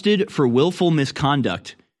arrested for willful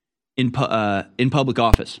misconduct in public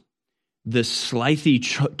office. The slithy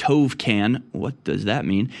tove can, what does that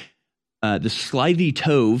mean? The slithy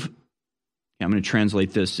tove, I'm going to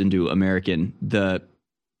translate this into American. The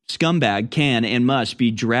scumbag can and must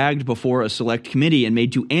be dragged before a select committee and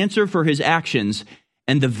made to answer for his actions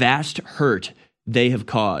and the vast hurt they have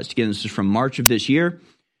caused. Again, this is from March of this year.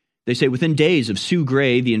 They say within days of Sue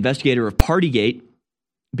Gray, the investigator of Partygate,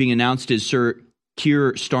 being announced as Sir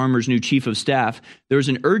Keir Starmer's new chief of staff, there was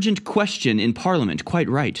an urgent question in Parliament, quite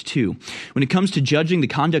right, too. When it comes to judging the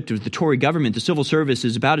conduct of the Tory government, the civil service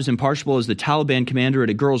is about as impartial as the Taliban commander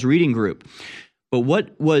at a girls' reading group. But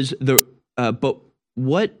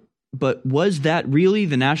was that really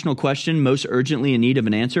the national question most urgently in need of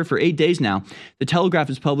an answer? For 8 days now, the Telegraph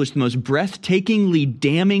has published the most breathtakingly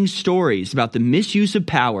damning stories about the misuse of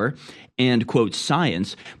power and, quote,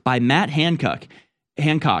 science by Matt Hancock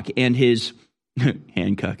and his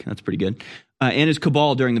Hancock, that's pretty good, and his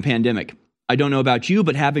cabal during the pandemic. I don't know about you,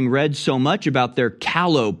 but having read so much about their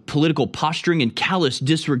callow political posturing and callous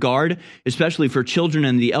disregard, especially for children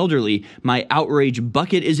and the elderly, my outrage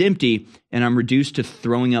bucket is empty and I'm reduced to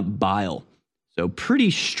throwing up bile. So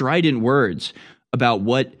pretty strident words about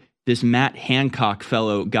what this Matt Hancock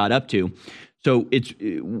fellow got up to. So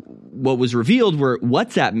what was revealed were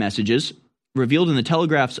WhatsApp messages revealed in the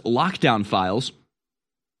Telegraph's lockdown files,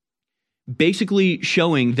 basically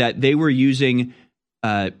showing that they were using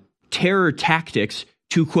terror tactics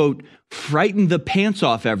to, quote, frighten the pants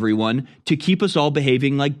off everyone to keep us all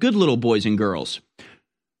behaving like good little boys and girls.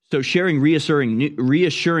 So sharing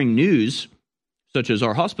reassuring news, such as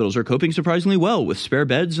our hospitals are coping surprisingly well with spare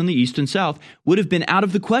beds in the East and South, would have been out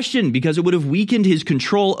of the question because it would have weakened his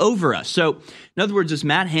control over us. So, in other words, this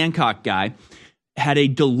Matt Hancock guy had a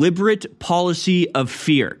deliberate policy of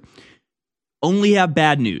fear. Only have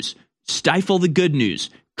bad news. Stifle the good news.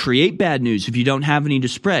 Create bad news if you don't have any to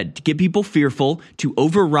spread, to get people fearful, to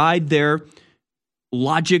override their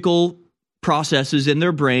logical processes in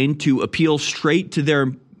their brain, to appeal straight to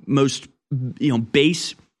their most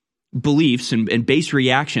base beliefs and base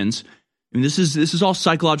reactions. I mean, this is all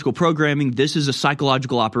psychological programming. This is a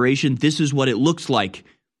psychological operation. This is what it looks like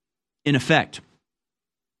in effect,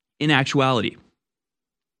 in actuality.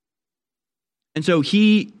 And so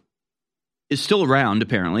he is still around,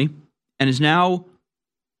 apparently, and is now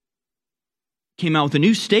came out with a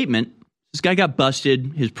new statement. This guy got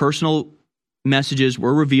busted. His personal messages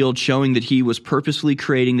were revealed showing that he was purposely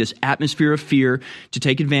creating this atmosphere of fear to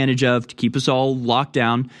take advantage of, to keep us all locked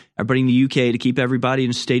down, everybody in the UK, to keep everybody in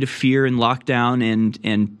a state of fear and lockdown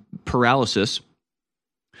and paralysis.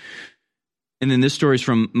 And then this story is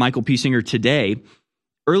from Michael P. Singer today.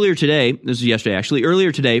 Earlier today, this is yesterday actually,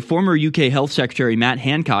 earlier today, former UK Health Secretary Matt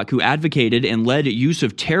Hancock, who advocated and led use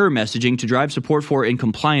of terror messaging to drive support for and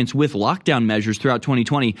compliance with lockdown measures throughout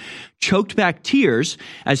 2020, choked back tears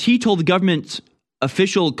as he told the government's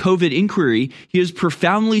official COVID inquiry he is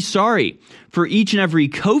profoundly sorry for each and every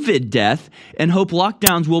COVID death and hope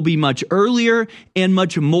lockdowns will be much earlier and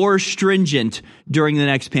much more stringent during the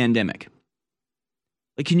next pandemic.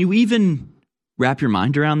 Like, can you even wrap your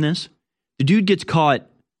mind around this? The dude gets caught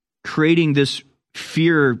creating this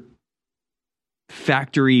fear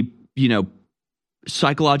factory,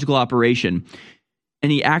 psychological operation.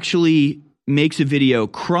 And he actually makes a video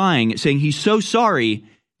crying, saying he's so sorry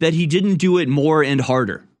that he didn't do it more and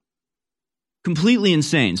harder. Completely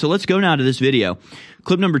insane. So let's go now to this video.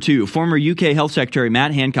 Clip number 2. Former UK Health Secretary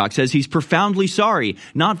Matt Hancock says he's profoundly sorry,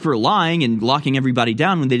 not for lying and locking everybody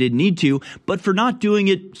down when they didn't need to, but for not doing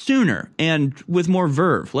it sooner and with more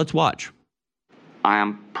verve. Let's watch. I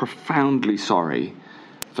am profoundly sorry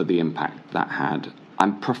for the impact that had.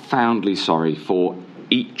 I'm profoundly sorry for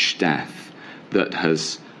each death that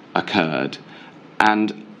has occurred.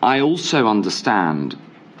 And I also understand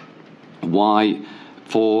why,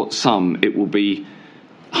 for some, it will be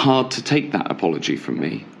hard to take that apology from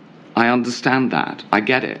me. I understand that. I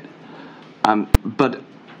get it. But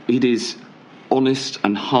it is honest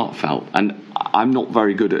and heartfelt. And I'm not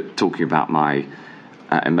very good at talking about my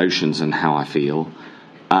emotions and how I feel,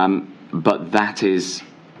 but that is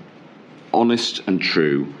honest and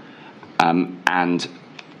true, and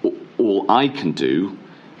all I can do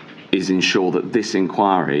is ensure that this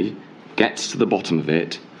inquiry gets to the bottom of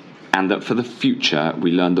it, and that for the future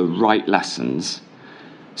we learn the right lessons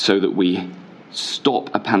so that we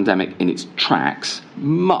stop a pandemic in its tracks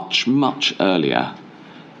much, much earlier,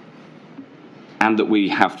 and that we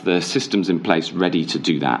have the systems in place ready to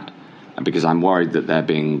do that. Because I'm worried that they're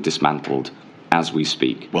being dismantled as we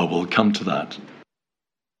speak. Well, we'll come to that.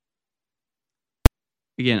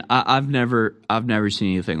 Again, I've never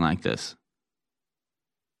seen anything like this.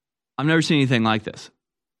 I've never seen anything like this.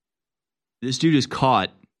 This dude is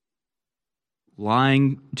caught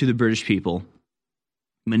lying to the British people,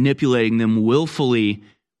 manipulating them willfully,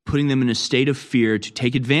 putting them in a state of fear to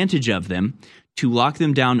take advantage of them, to lock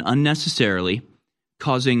them down unnecessarily,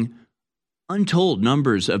 causing untold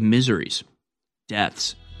numbers of miseries,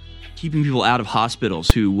 deaths, keeping people out of hospitals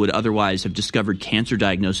who would otherwise have discovered cancer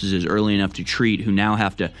diagnoses early enough to treat, who now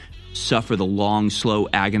have to suffer the long, slow,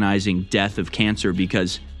 agonizing death of cancer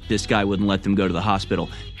because this guy wouldn't let them go to the hospital.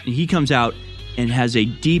 And he comes out and has a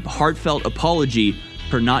deep, heartfelt apology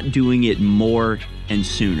for not doing it more and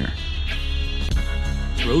sooner.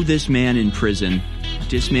 Throw this man in prison,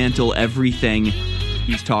 dismantle everything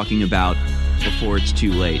he's talking about before it's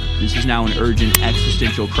too late. This is now an urgent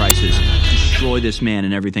existential crisis. Destroy this man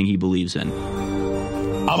and everything he believes in.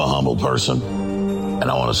 I'm a humble person, and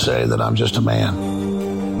I want to say that I'm just a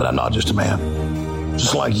man, but I'm not just a man.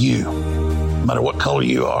 Just like you, no matter what color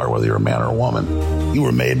you are, whether you're a man or a woman, you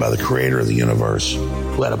were made by the creator of the universe,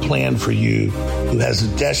 who had a plan for you, who has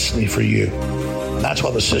a destiny for you. And that's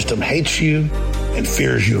why the system hates you and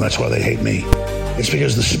fears you, and that's why they hate me. It's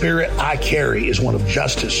because the spirit I carry is one of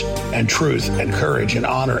justice and truth and courage and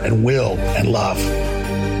honor and will and love.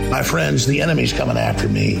 My friends, the enemy's coming after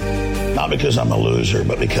me, not because I'm a loser,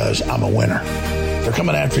 but because I'm a winner. They're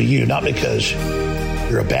coming after you, not because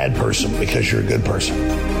you're a bad person, but because you're a good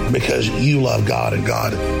person, because you love God and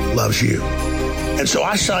God loves you. And so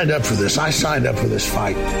I signed up for this. I signed up for this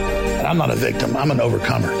fight. And I'm not a victim. I'm an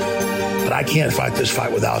overcomer. But I can't fight this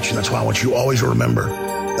fight without you. That's why I want you always to remember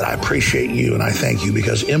that I appreciate you and I thank you,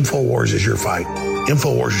 because InfoWars is your fight.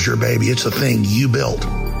 InfoWars is your baby. It's the thing you built.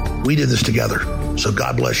 We did this together. So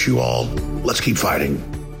God bless you all. Let's keep fighting.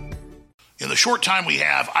 In the short time we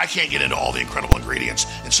have, I can't get into all the incredible ingredients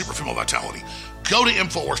in Super Female Vitality. Go to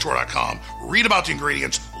InfoWarsStore.com, read about the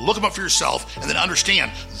ingredients, look them up for yourself, and then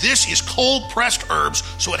understand this is cold-pressed herbs,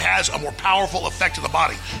 so it has a more powerful effect to the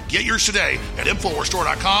body. Get yours today at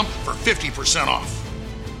InfoWarsStore.com for 50% off.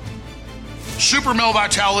 Super Male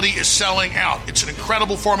Vitality is selling out. It's an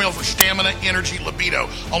incredible formula for stamina, energy, libido.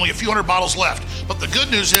 Only a few hundred bottles left. But the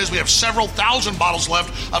good news is we have several thousand bottles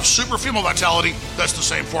left of Super Female Vitality. That's the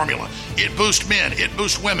same formula. It boosts men. It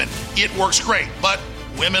boosts women. It works great. But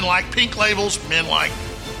women like pink labels. Men like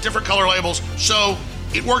different color labels. So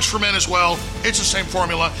It works for men as well. It's the same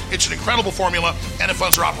formula. It's an incredible formula, and it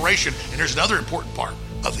funds our operation. And here's another important part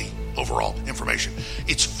of the overall information.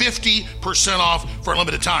 It's 50% off for a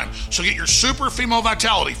limited time. So get your Super Female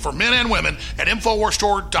Vitality for men and women at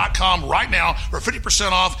InfoWarsStore.com right now for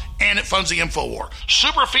 50% off, and it funds the InfoWar.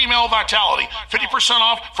 Super Female Vitality, 50%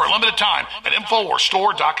 off for a limited time at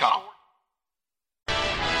InfoWarsStore.com.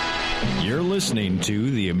 You're listening to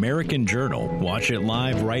The American Journal. Watch it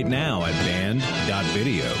live right now at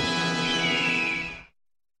band.video.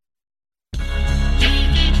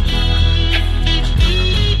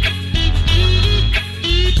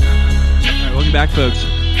 Welcome back, folks.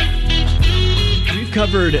 We've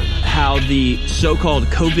covered how the so-called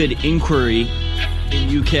COVID inquiry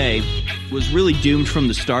in UK was really doomed from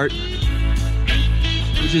the start,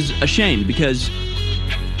 which is a shame because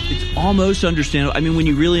it's almost understandable. I mean, when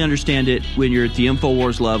you really understand it, when you're at the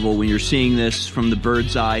InfoWars level, when you're seeing this from the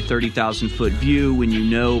bird's eye, 30,000-foot view, when you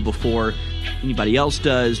know before anybody else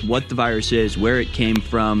does what the virus is, where it came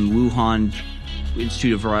from, Wuhan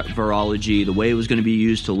Institute of Virology, the way it was going to be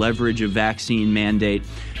used to leverage a vaccine mandate,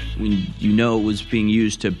 when you know it was being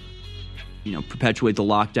used to, perpetuate the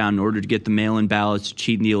lockdown in order to get the mail-in ballots,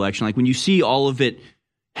 cheat in the election. Like when you see all of it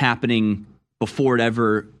happening before it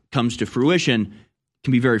ever comes to fruition, it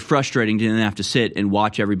can be very frustrating to then have to sit and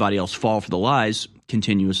watch everybody else fall for the lies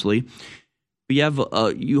continuously.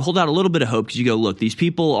 But you hold out a little bit of hope because you go, look, these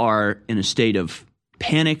people are in a state of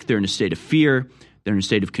panic. They're in a state of fear. They're in a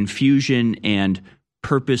state of confusion and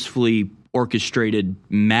purposefully orchestrated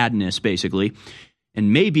madness, basically.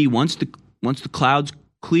 And maybe once the clouds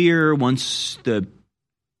clear, once the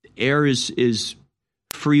air is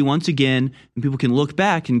free once again, and people can look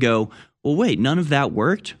back and go, well, wait, none of that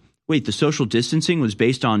worked? Wait, the social distancing was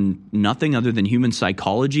based on nothing other than human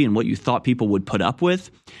psychology and what you thought people would put up with?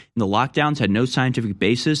 And the lockdowns had no scientific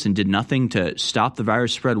basis and did nothing to stop the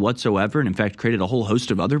virus spread whatsoever, and in fact created a whole host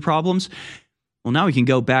of other problems? Well, now we can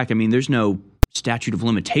go back. I mean, there's no statute of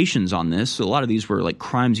limitations on this. So a lot of these were like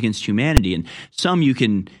crimes against humanity, and some you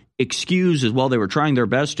can excuse as well. They were trying their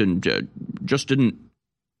best and just didn't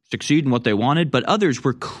succeed in what they wanted. But others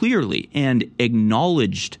were clearly and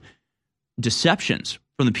acknowledged deceptions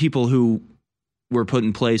from the people who were put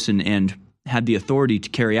in place and had the authority to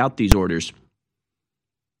carry out these orders.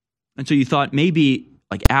 And so you thought maybe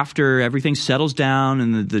like after everything settles down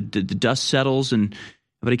and the dust settles and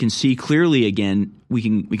everybody can see clearly again, we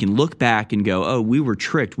can look back and go, oh, we were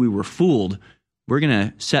tricked, we were fooled. We're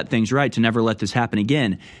going to set things right to never let this happen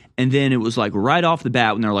again. And then it was like right off the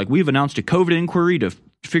bat when they're like, we've announced a COVID inquiry to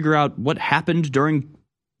figure out what happened during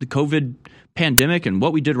the COVID pandemic and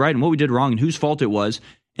what we did right and what we did wrong and whose fault it was.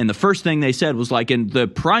 And the first thing they said was like, and the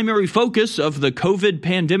primary focus of the COVID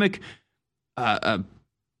pandemic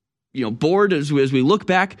board as we look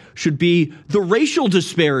back should be the racial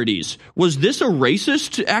disparities. Was this a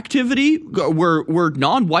racist activity? Were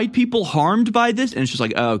non-white people harmed by this? And it's just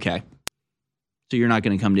like, oh, okay. So you're not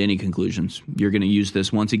going to come to any conclusions. You're going to use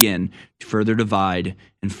this once again to further divide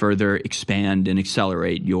and further expand and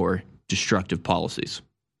accelerate your destructive policies.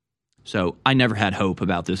 So I never had hope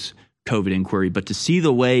about this COVID inquiry, but to see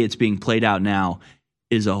the way it's being played out now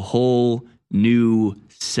is a whole new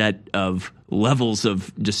set of levels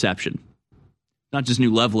of deception. Not just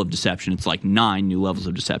new level of deception, it's like 9 new levels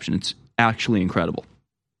of deception. It's actually incredible.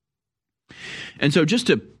 And so just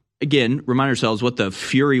to, again, remind ourselves what the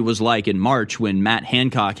fury was like in March when Matt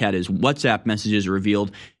Hancock had his WhatsApp messages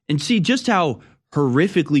revealed and see just how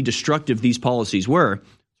horrifically destructive these policies were.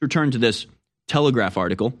 Let's return to this Telegraph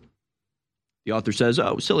article. The author says,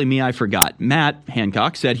 oh, silly me, I forgot. Matt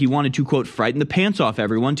Hancock said he wanted to, quote, frighten the pants off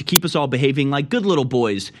everyone to keep us all behaving like good little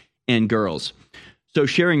boys and girls. So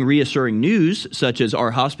sharing reassuring news, such as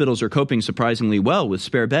our hospitals are coping surprisingly well with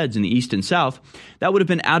spare beds in the East and South, that would have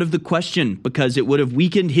been out of the question because it would have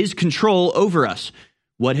weakened his control over us.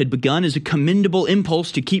 What had begun as a commendable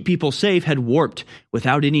impulse to keep people safe had warped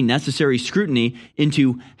without any necessary scrutiny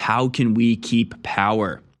into how can we keep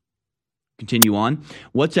power. Continue on.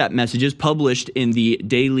 WhatsApp messages published in the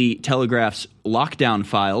Daily Telegraph's lockdown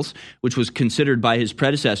files, which was considered by his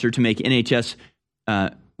predecessor to make NHS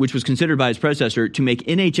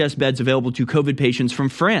beds available to COVID patients from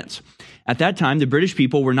France. At that time, the British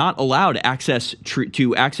people were not allowed access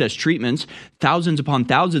to access treatments. Thousands upon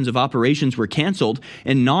thousands of operations were canceled,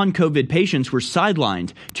 and non-COVID patients were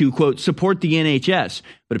sidelined to, quote, support the NHS.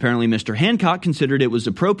 But apparently Mr. Hancock considered it was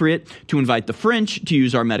appropriate to invite the French to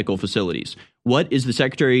use our medical facilities. What is the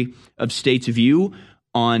Secretary of State's view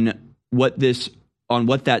on what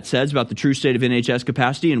that says about the true state of NHS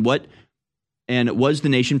capacity and was the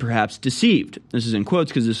nation perhaps deceived? This is in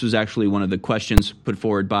quotes because this was actually one of the questions put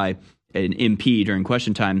forward by an MP during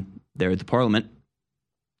question time there at the Parliament.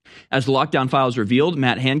 As the lockdown files revealed,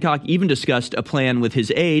 Matt Hancock even discussed a plan with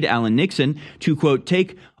his aide, Alan Nixon, to, quote,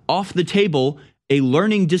 take off the table a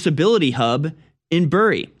learning disability hub in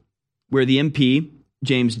Bury, where the MP,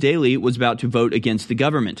 James Daly, was about to vote against the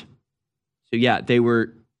government. So, yeah, they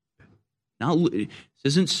were not.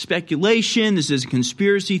 This isn't speculation. This is a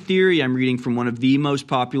conspiracy theory. I'm reading from one of the most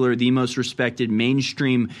popular, the most respected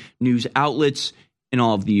mainstream news outlets in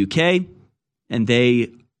all of the UK, and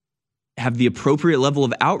they have the appropriate level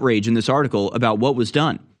of outrage in this article about what was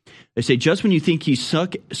done. They say, just when you think he's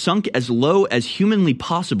sunk as low as humanly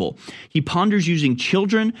possible, he ponders using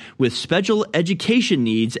children with special education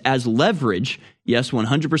needs as leverage. Yes,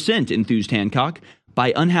 100%, enthused Hancock.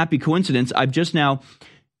 By unhappy coincidence, I've just now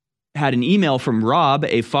had an email from Rob,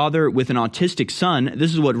 a father with an autistic son.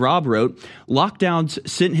 This is what Rob wrote. Lockdowns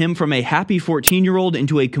sent him from a happy 14-year-old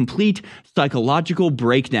into a complete psychological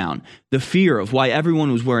breakdown. The fear of why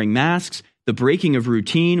everyone was wearing masks, the breaking of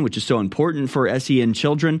routine, which is so important for SEN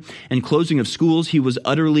children, and closing of schools. He was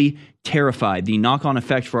utterly terrified. The knock-on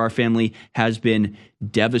effect for our family has been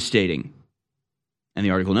devastating. And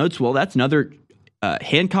the article notes, well, that's another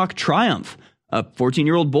Hancock triumph. A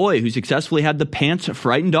 14-year-old boy who successfully had the pants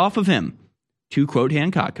frightened off of him. To quote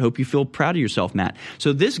Hancock, hope you feel proud of yourself, Matt.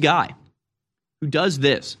 So this guy who does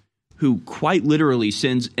this, who quite literally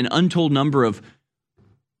sends an untold number of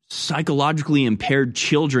psychologically impaired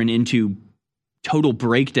children into total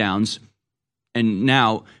breakdowns, and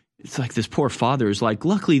now it's like this poor father is like,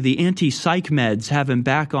 luckily the anti-psych meds have him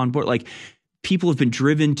back on board. Like, people have been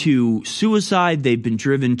driven to suicide, they've been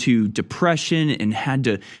driven to depression and had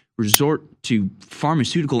to resort to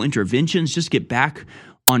pharmaceutical interventions just get back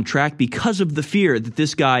on track because of the fear that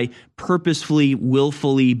this guy purposefully,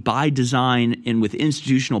 willfully, by design, and with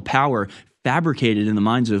institutional power fabricated in the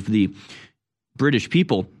minds of the British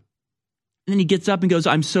people. And then he gets up and goes,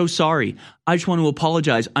 I'm so sorry. I just want to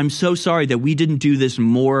apologize. I'm so sorry that we didn't do this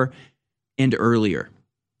more and earlier.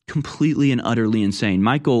 Completely and utterly insane.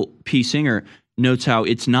 Michael P. Singer notes how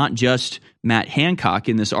it's not just Matt Hancock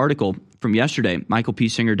in this article from yesterday,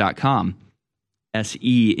 michaelpsinger.com.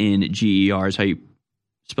 Senger is how you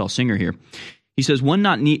spell Singer here. He says, one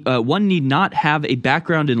need not have a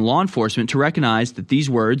background in law enforcement to recognize that these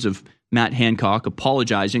words of Matt Hancock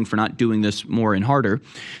apologizing for not doing this more and harder.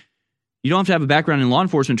 You don't have to have a background in law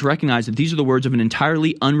enforcement to recognize that these are the words of an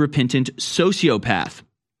entirely unrepentant sociopath.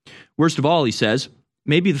 Worst of all, he says,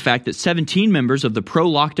 maybe the fact that 17 members of the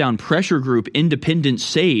pro-lockdown pressure group Independent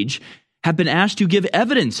Sage have been asked to give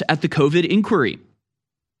evidence at the COVID inquiry.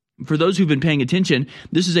 For those who've been paying attention,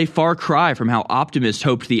 this is a far cry from how optimists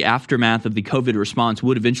hoped the aftermath of the COVID response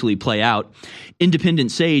would eventually play out.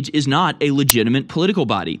 Independent Sage is not a legitimate political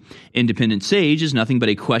body. Independent Sage is nothing but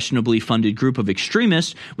a questionably funded group of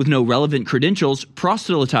extremists with no relevant credentials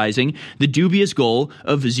proselytizing the dubious goal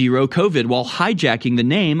of zero COVID while hijacking the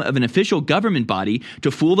name of an official government body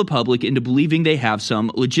to fool the public into believing they have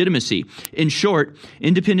some legitimacy. In short,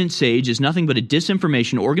 Independent Sage is nothing but a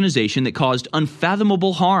disinformation organization that caused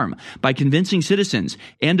unfathomable harm by convincing citizens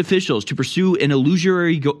and officials to pursue an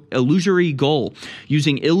illusory goal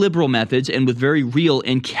using illiberal methods and with very real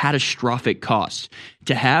and catastrophic costs.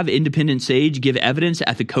 To have Independent Sage give evidence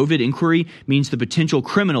at the COVID inquiry means the potential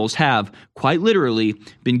criminals have, quite literally,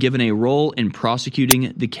 been given a role in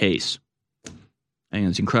prosecuting the case. I think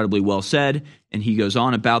it's incredibly well said, and he goes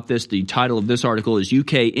on about this. The title of this article is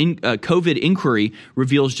COVID Inquiry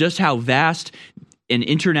Reveals Just How Vast an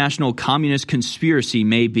International Communist Conspiracy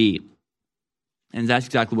May Be. And that's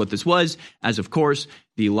exactly what this was, as of course,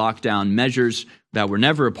 the lockdown measures that were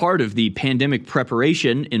never a part of the pandemic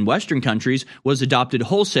preparation in Western countries was adopted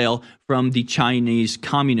wholesale from the Chinese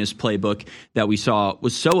communist playbook that we saw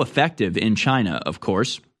was so effective in China, of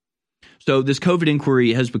course. So this COVID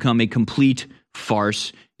inquiry has become a complete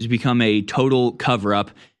farce, has become a total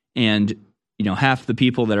cover-up, and half the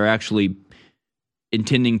people that are actually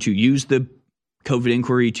intending to use the COVID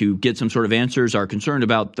inquiry to get some sort of answers are concerned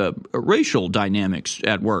about the racial dynamics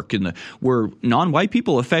at work and were non-white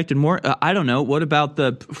people affected more? I don't know. What about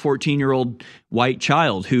the 14-year-old white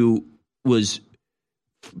child who was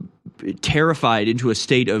terrified into a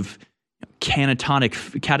state of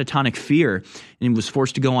catatonic fear and was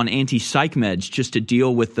forced to go on anti-psych meds just to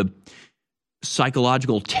deal with the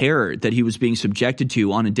psychological terror that he was being subjected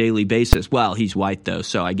to on a daily basis? Well, he's white though,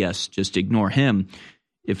 so I guess just ignore him.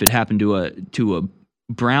 If it happened to a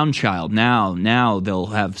brown child, now they'll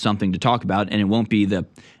have something to talk about, and it won't be the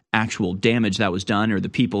actual damage that was done or the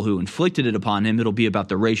people who inflicted it upon him. It'll be about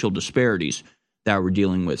the racial disparities that we're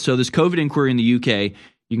dealing with. So this COVID inquiry in the UK,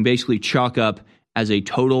 you can basically chalk up as a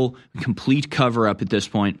total, complete cover-up at this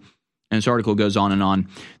point. And this article goes on and on.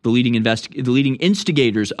 The leading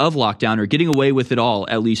instigators of lockdown are getting away with it all,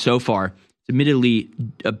 at least so far. It's admittedly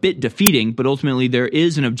a bit defeating, but ultimately there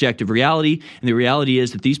is an objective reality, and the reality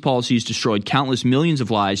is that these policies destroyed countless millions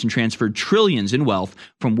of lives and transferred trillions in wealth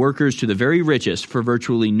from workers to the very richest for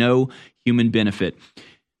virtually no human benefit.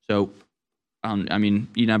 So, you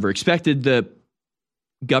never expected the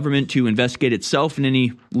government to investigate itself in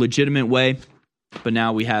any legitimate way. But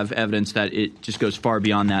now we have evidence that it just goes far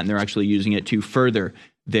beyond that, and they're actually using it to further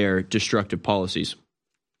their destructive policies.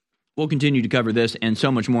 We'll continue to cover this and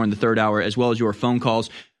so much more in the third hour, as well as your phone calls.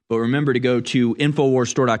 But remember to go to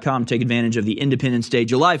InfoWarsStore.com, take advantage of the Independence Day,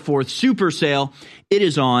 July 4th super sale. It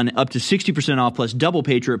is on, up to 60% off plus double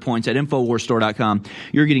Patriot points at InfoWarsStore.com.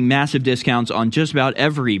 You're getting massive discounts on just about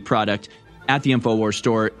every product at the InfoWars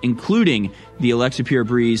store, including the Alexa Pure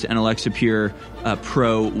Breeze and Alexa Pure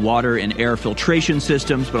Pro water and air filtration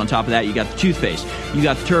systems. But on top of that, you got the toothpaste, you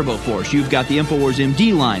got the Turbo Force, you've got the InfoWars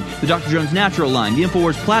MD line, the Dr. Jones Natural line, the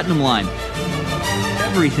InfoWars Platinum line.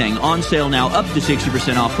 Everything on sale now, up to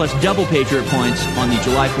 60% off, plus double Patriot points on the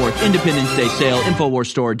July 4th Independence Day sale,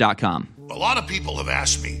 InfoWarsStore.com. A lot of people have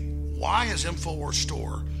asked me, why is InfoWars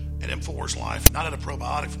Store and InfoWars Life not at a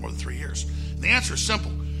probiotic for more than 3 years? And the answer is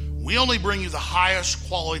simple. We only bring you the highest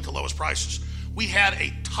quality to lowest prices. We had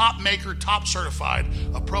a top maker, top certified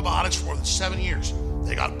of probiotics for more than 7 years.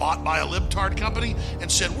 They got bought by a libtard company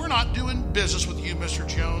and said, we're not doing business with you, Mr.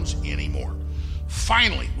 Jones, anymore.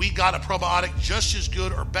 Finally, we got a probiotic just as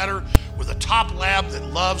good or better with a top lab that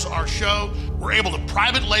loves our show. We're able to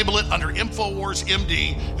private label it under InfoWars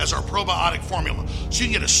MD as our probiotic formula. So you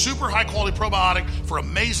can get a super high quality probiotic for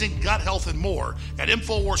amazing gut health and more at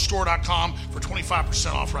InfoWarsStore.com for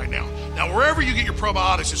 25% off right now. Now, wherever you get your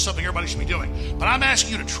probiotics is something everybody should be doing. But I'm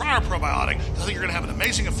asking you to try our probiotic because I think you're going to have an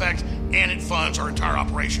amazing effect and it funds our entire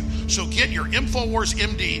operation. So get your InfoWars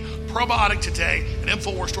MD probiotic today at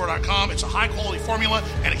InfoWarsStore.com. It's a high quality formula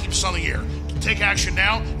and it keeps us on the air. Take action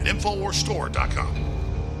now at InfoWarsStore.com.